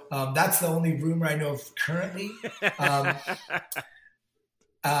 So that's the only rumor I know of currently.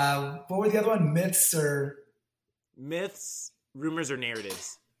 What were the other one? Myths, rumors, or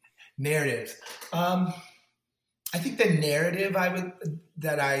narratives? Narratives. I think the narrative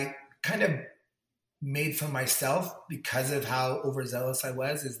that I kind of made for myself because of how overzealous I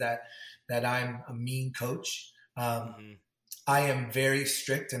was is that I'm a mean coach. I am very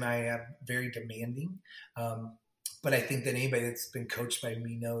strict and I am very demanding. But I think that anybody that's been coached by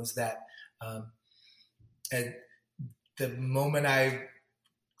me knows that the moment I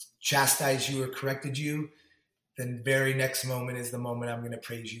chastised you or corrected you, then very next moment is the moment I'm going to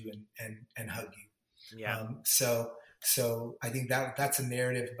praise you and hug you. Yeah. So I think that's a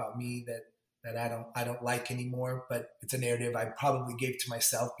narrative about me that I don't like anymore, but it's a narrative I probably gave to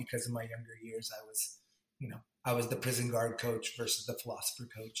myself because in my younger years I was the prison guard coach versus the philosopher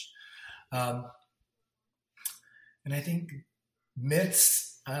coach. And I think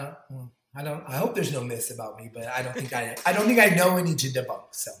myths, I hope there's no myths about me, but I don't think I know any to debunk.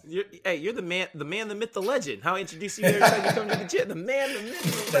 So you're the man, the myth, the legend. How I introduce you every time you come to the gym. The man, the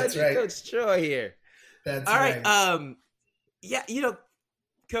myth, the legend, right. Coach Troy here. That's all right. Yeah,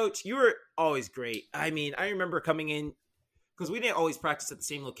 Coach, you were always great. I mean, I remember coming in because we didn't always practice at the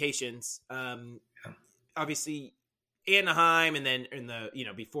same locations. Obviously Anaheim, and then in the,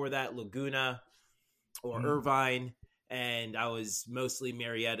 before that, Laguna or Irvine. And I was mostly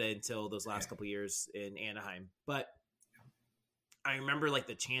Marietta until those last couple of years in Anaheim. But I remember like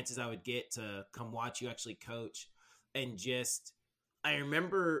the chances I would get to come watch you actually coach, and I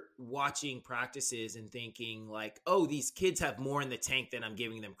remember watching practices and thinking like, oh, these kids have more in the tank than I'm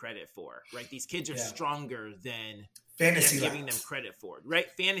giving them credit for, right? These kids are stronger than fantasy I'm giving them credit for, right?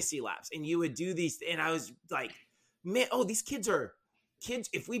 Fantasy laps. And you would do these, and I was like, man, these kids,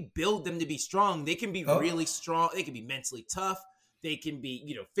 if we build them to be strong, they can be really strong. They can be mentally tough. They can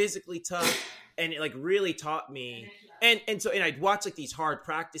be, physically tough. And it like really taught me. And I'd watch like these hard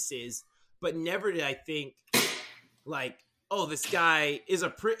practices, but never did I think like, oh, this guy is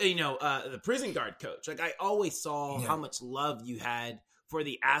the prison guard coach. Like I always saw how much love you had for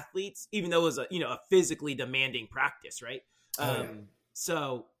the athletes, even though it was a physically demanding practice. Right.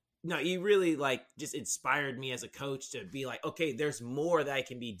 So no, you really like just inspired me as a coach to be like, okay, there's more that I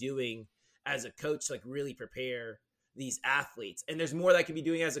can be doing as a coach to like really prepare these athletes. And there's more that I can be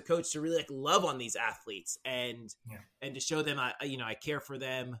doing as a coach to really like love on these athletes and to show them, I care for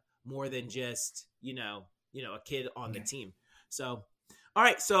them more than just, a kid on the team. So, all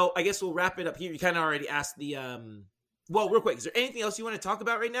right. So I guess we'll wrap it up here. You kind of already asked well, real quick, is there anything else you want to talk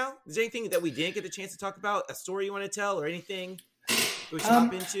about right now? Is there anything that we didn't get the chance to talk about? A story you want to tell or anything we should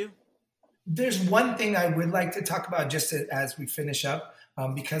hop into? There's one thing I would like to talk about just as we finish up,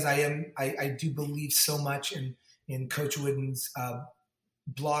 because I do believe so much in Coach Wooden's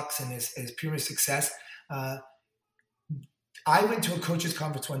blocks and his pyramid success. I went to a coaches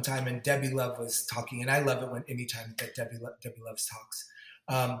conference one time and Debbie Love was talking, and I love it anytime that Debbie Love talks.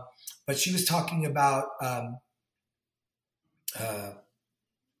 But she was talking about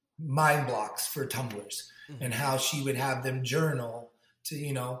mind blocks for tumblers and how she would have them journal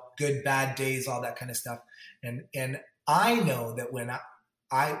to, good, bad days, all that kind of stuff. And I know that when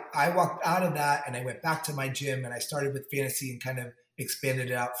I walked out of that and I went back to my gym and I started with fantasy and kind of expanded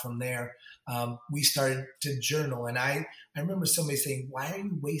it out from there, we started to journal. And I remember somebody saying, why are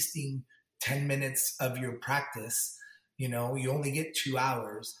you wasting 10 minutes of your practice? You only get 2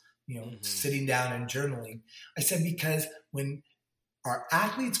 hours, sitting down and journaling. I said, because when our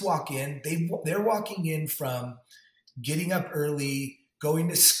athletes walk in, they're walking in from getting up early, going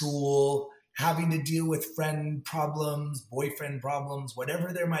to school, having to deal with friend problems, boyfriend problems,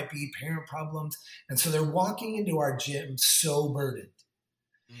 whatever there might be, parent problems. And so they're walking into our gym so burdened.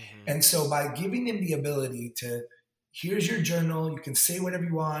 Mm-hmm. And so by giving them the ability to, here's your journal, you can say whatever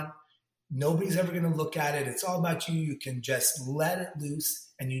you want. Nobody's ever going to look at it. It's all about you. You can just let it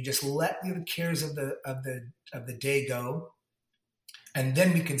loose and you just let the cares of the day go. And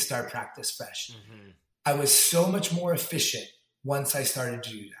then we can start practice fresh. Mm-hmm. I was so much more efficient once I started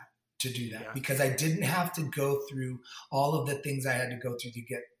to do that because I didn't have to go through all of the things I had to go through to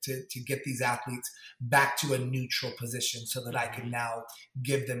get these athletes back to a neutral position so that I can now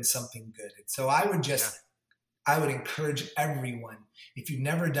give them something good. And so I would encourage everyone, if you've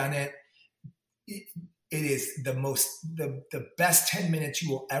never done it, it is the best 10 minutes you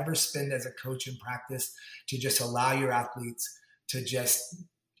will ever spend as a coach in practice to just allow your athletes to just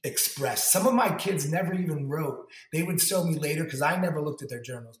express. Some of my kids never even wrote. They would show me later, because I never looked at their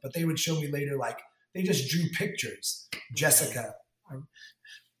journals, but they would show me later, like they just drew pictures. Jessica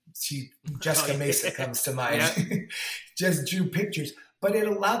Mesa comes to mind. Just drew pictures, but it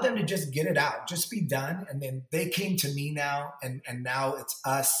allowed them to just get it out, just be done. And then they came to me now, and now it's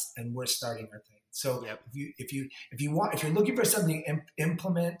us, and we're starting our thing. So if you're looking for something to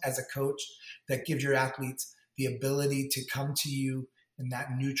implement as a coach that gives your athletes the ability to come to you in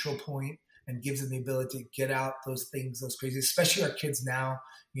that neutral point and gives them the ability to get out those things, those crazy, especially our kids now,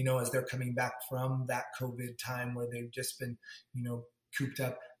 as they're coming back from that COVID time where they've just been, cooped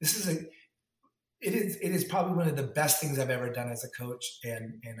up. It is probably one of the best things I've ever done as a coach,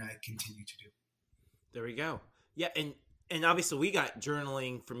 and I continue to do. There we go. Yeah, and obviously we got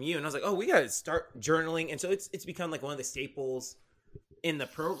journaling from you, and I was like, oh, we got to start journaling, and so it's become like one of the staples in the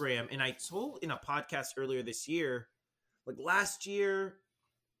program. And I told in a podcast earlier this year, like last year,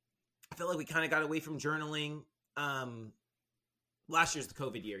 I felt like we kind of got away from journaling. Last year's the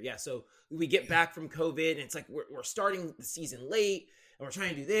COVID year, yeah. So we get back from COVID, and it's like we're starting the season late, and we're trying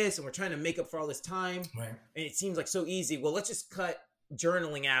to do this, and we're trying to make up for all this time, Right. and it seems like so easy. Well, let's just cut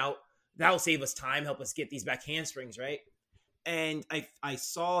journaling out. That'll save us time, help us get these back handsprings, right? And I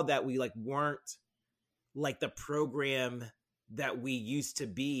saw that we like weren't like the program that we used to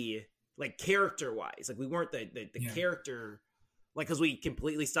be, like character wise. Like we weren't the character, like because we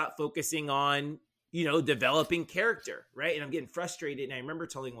completely stopped focusing on, you know, developing character, right? And I'm getting frustrated. And I remember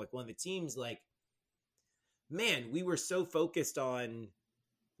telling like one of the teams, like, man, we were so focused on,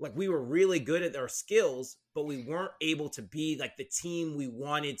 like, we were really good at our skills, but we weren't able to be like the team we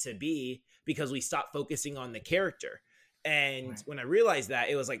wanted to be because we stopped focusing on the character. And when I realized that,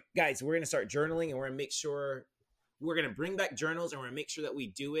 it was like, guys, we're going to start journaling, and we're going to make sure we're going to bring back journals, and we're going to make sure that we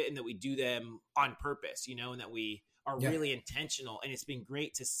do it and that we do them on purpose, you know, and that we are really intentional. And it's been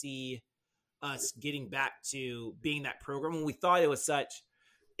great to see us getting back to being that program when we thought it was such,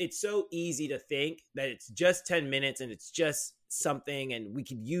 it's so easy to think that it's just 10 minutes and it's just something and we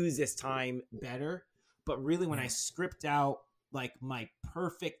could use this time better. But really when I script out like my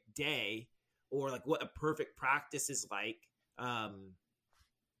perfect day or like what a perfect practice is like,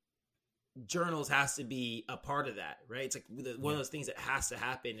 journals has to be a part of that, right? It's like one of those things that has to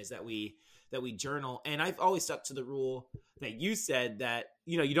happen is that we journal. And I've always stuck to the rule that you said that,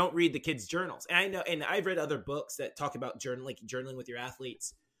 you know, you don't read the kids' journals. And I know, and I've read other books that talk about journaling with your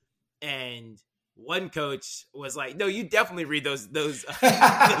athletes. And one coach was like, no, you definitely read those journals.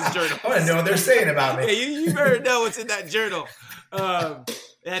 I want to know what they're saying about me. Yeah, you better know what's in that journal.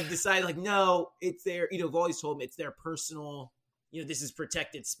 And I've decided like, no, it's their, you know, I've always told them it's their personal, you know, this is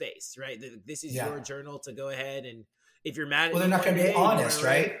protected space, right? This is your journal to go ahead. And if you're mad at they're not going to be honest,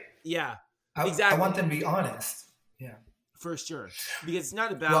 right? Yeah, exactly. I want them to be honest. Yeah, for sure. Because it's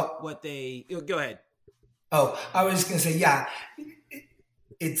not about what they, go ahead. Oh, I was just going to say, yeah,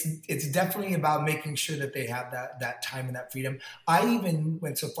 it's definitely about making sure that they have that time and that freedom. I even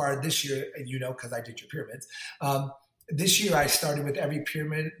went so far this year, you know, because I did your pyramids. This year I started with every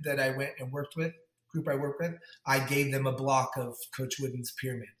pyramid that I went and worked with, group I worked with, I gave them a block of Coach Wooden's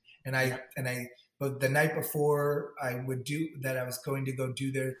pyramid. But the night before I was going to go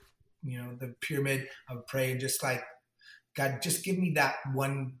do their, you know, the pyramid, I would pray and just like, God, just give me that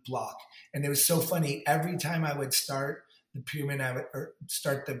one block. And it was so funny. Every time I would start the pyramid, I would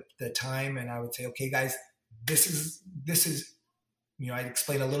start the time and I would say, okay, guys, this is, you know, I'd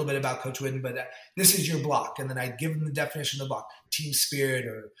explain a little bit about Coach Wooden, but this is your block. And then I'd give them the definition of the block, team spirit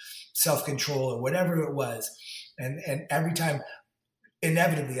or self-control or whatever it was. And every time,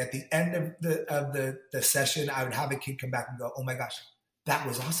 inevitably at the end of the session, I would have a kid come back and go, oh my gosh, that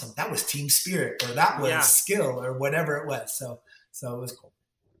was awesome. That was team spirit, or that was skill, or whatever it was. So it was cool.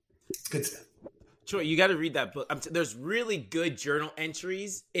 It's good stuff. Troy, you got to read that book. There's really good journal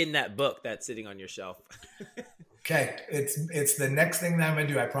entries in that book that's sitting on your shelf. Okay, it's the next thing that I'm gonna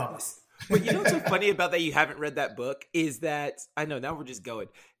do. I promise. But you know what's so funny about that you haven't read that book is that I know now we're just going.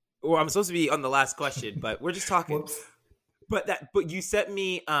 Well, I'm supposed to be on the last question, but we're just talking. Whoops. But you sent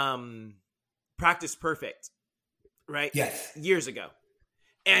me Practice Perfect, right? Yes. Years ago.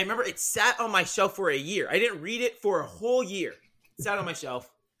 And I remember it sat on my shelf for a year. I didn't read it for a whole year. It sat on my shelf.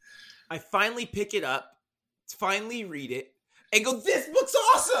 I finally pick it up, finally read it, and go, this book's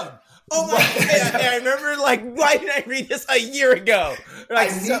awesome. Oh my God. And I remember like, why didn't I read this a year ago?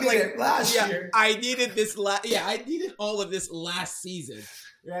 Like, I needed it last year. I needed this I needed all of this last season.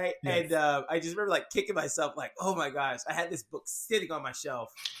 Right. Yes. And I just remember like kicking myself like, oh my gosh, I had this book sitting on my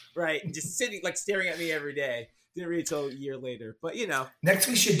shelf, right? Just sitting, like staring at me every day. Didn't read it until a year later, but you know. Next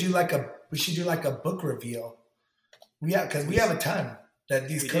we should do like a book reveal. Because we have a ton that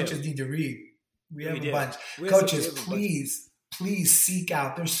these coaches need to read. We have a bunch. Coaches, please seek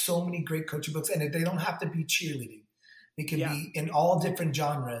out. There's so many great coaching books, and they don't have to be cheerleading. They can be in all different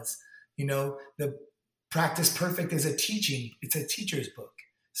genres. You know, the Practice Perfect is it's a teacher's book.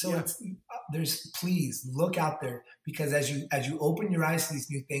 So please look out there, because as you open your eyes to these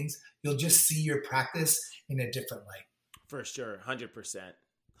new things, you'll just see your practice in a different light. For sure. 100%.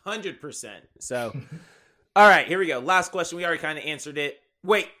 So, all right, here we go. Last question. We already kind of answered it.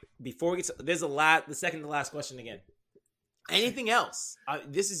 Wait, before we get to, there's the second to last question again. Anything else?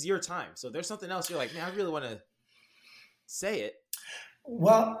 This is your time. So if there's something else you're like, man, I really want to say it.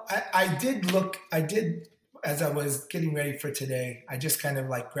 Well, I did as I was getting ready for today, I just kind of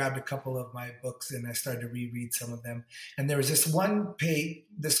like grabbed a couple of my books and I started to reread some of them. And there was this one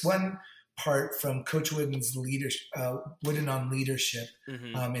part from Coach Wooden's Wooden on leadership,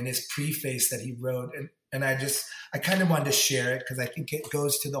 in his preface that he wrote. And I kind of wanted to share it because I think it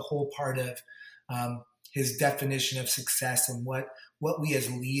goes to the whole part of his definition of success and what we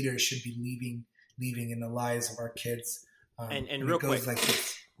as leaders should be leaving in the lives of our kids. And real quick, like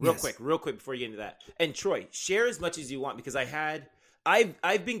this. Real quick before you get into that. And Troy, share as much as you want because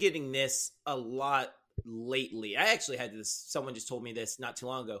I've been getting this a lot lately. I actually had this, someone just told me this not too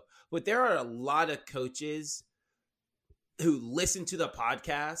long ago, but there are a lot of coaches who listen to the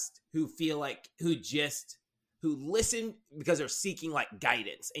podcast who feel like, who listen because they're seeking like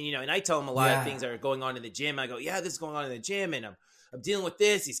guidance. And, and I tell them a lot of things that are going on in the gym. I go, this is going on in the gym and I'm dealing with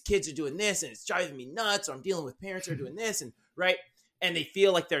this. These kids are doing this and it's driving me nuts. Or I'm dealing with parents who are doing this and right. And they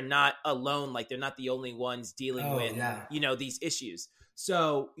feel like they're not alone. Like they're not the only ones dealing with, these issues.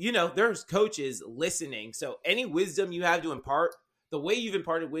 So, there's coaches listening. So any wisdom you have to impart, the way you've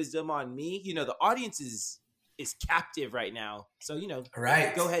imparted wisdom on me, the audience is captive right now. So,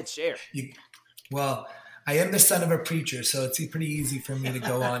 right. Go ahead, share. Well, I am the son of a preacher, so it's pretty easy for me to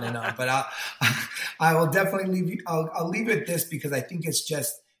go on and on. But I will definitely leave you. I'll leave it at this because I think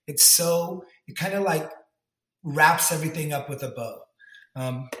it kind of like wraps everything up with a bow.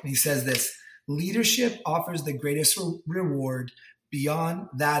 He says this: leadership offers the greatest reward beyond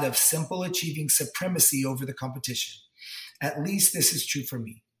that of simple achieving supremacy over the competition. At least this is true for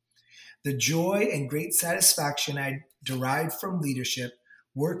me. The joy and great satisfaction I derived from leadership,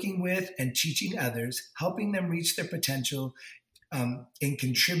 working with and teaching others, helping them reach their potential, in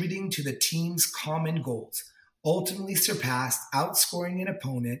contributing to the team's common goals, ultimately surpassed outscoring an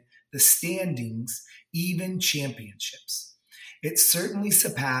opponent, the standings, even championships. It certainly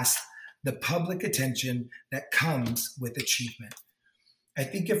surpassed the public attention that comes with achievement. I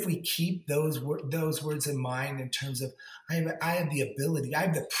think if we keep those words in mind in terms of I have the ability, I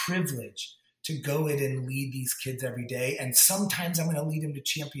have the privilege to go in and lead these kids every day. And sometimes I'm going to lead them to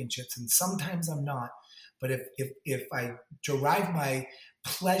championships and sometimes I'm not. But if I derive my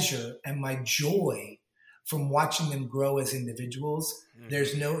pleasure and my joy from watching them grow as individuals,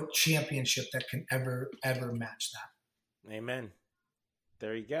 there's no championship that can ever match that. Amen.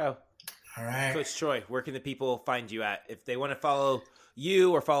 There you go. All right. Coach Troy, where can the people find you at? If they want to follow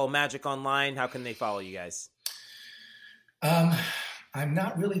you or follow Magic Online, how can they follow you guys? I'm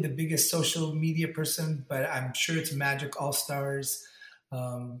not really the biggest social media person, but I'm sure it's Magic All Stars,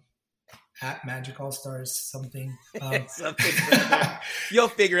 at Magic All Stars something. You'll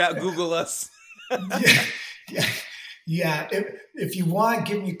figure out. Google us. Yeah. If you want,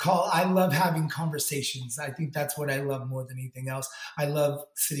 give me a call. I love having conversations. I think that's what I love more than anything else. I love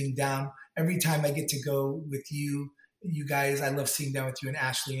sitting down. Every time I get to go with you guys, I love sitting down with you and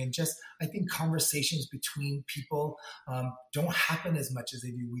Ashley. And I think conversations between people don't happen as much as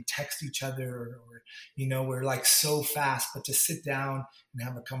they do. We text each other or we're like so fast, but to sit down and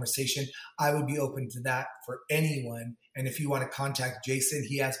have a conversation, I would be open to that for anyone. And if you want to contact Jason,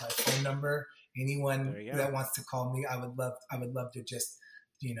 he has my phone number. Anyone that wants to call me, I would love to just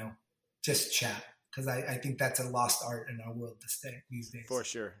chat. Because I think that's a lost art in our world these days. For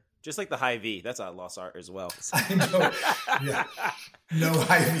sure. Just like the high V. That's a lost art as well. I know. Yeah. No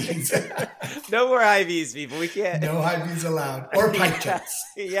high Vs. No more high Vs, people. We can't. No high Vs allowed. Or pipe checks.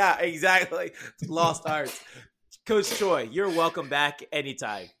 Yeah, exactly. Lost arts. Coach Troy, you're welcome back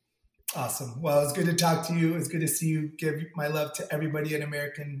anytime. Awesome. Well, it's good to talk to you. It's good to see you. Give my love to everybody in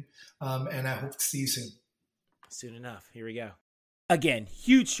American. And I hope to see you soon. Soon enough. Here we go. Again,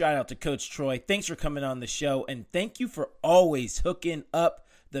 huge shout out to Coach Troy. Thanks for coming on the show. And thank you for always hooking up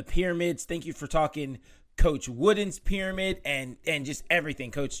the pyramids. Thank you for talking Coach Wooden's pyramid and just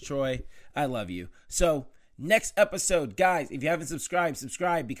everything, Coach Troy. I love you. So next episode, guys, if you haven't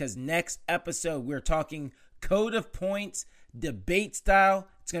subscribe because next episode we're talking code of points, debate style.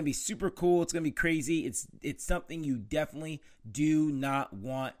 It's going to be super cool. It's going to be crazy. It's something you definitely do not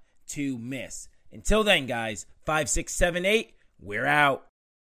want to miss. Until then, guys, 5, 6, 7, 8, we're out.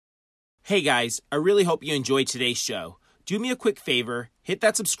 Hey, guys, I really hope you enjoyed today's show. Do me a quick favor, hit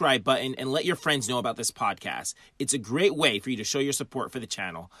that subscribe button and let your friends know about this podcast. It's a great way for you to show your support for the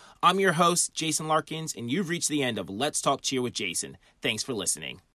channel. I'm your host, Jason Larkins, and you've reached the end of Let's Talk Cheer with Jason. Thanks for listening.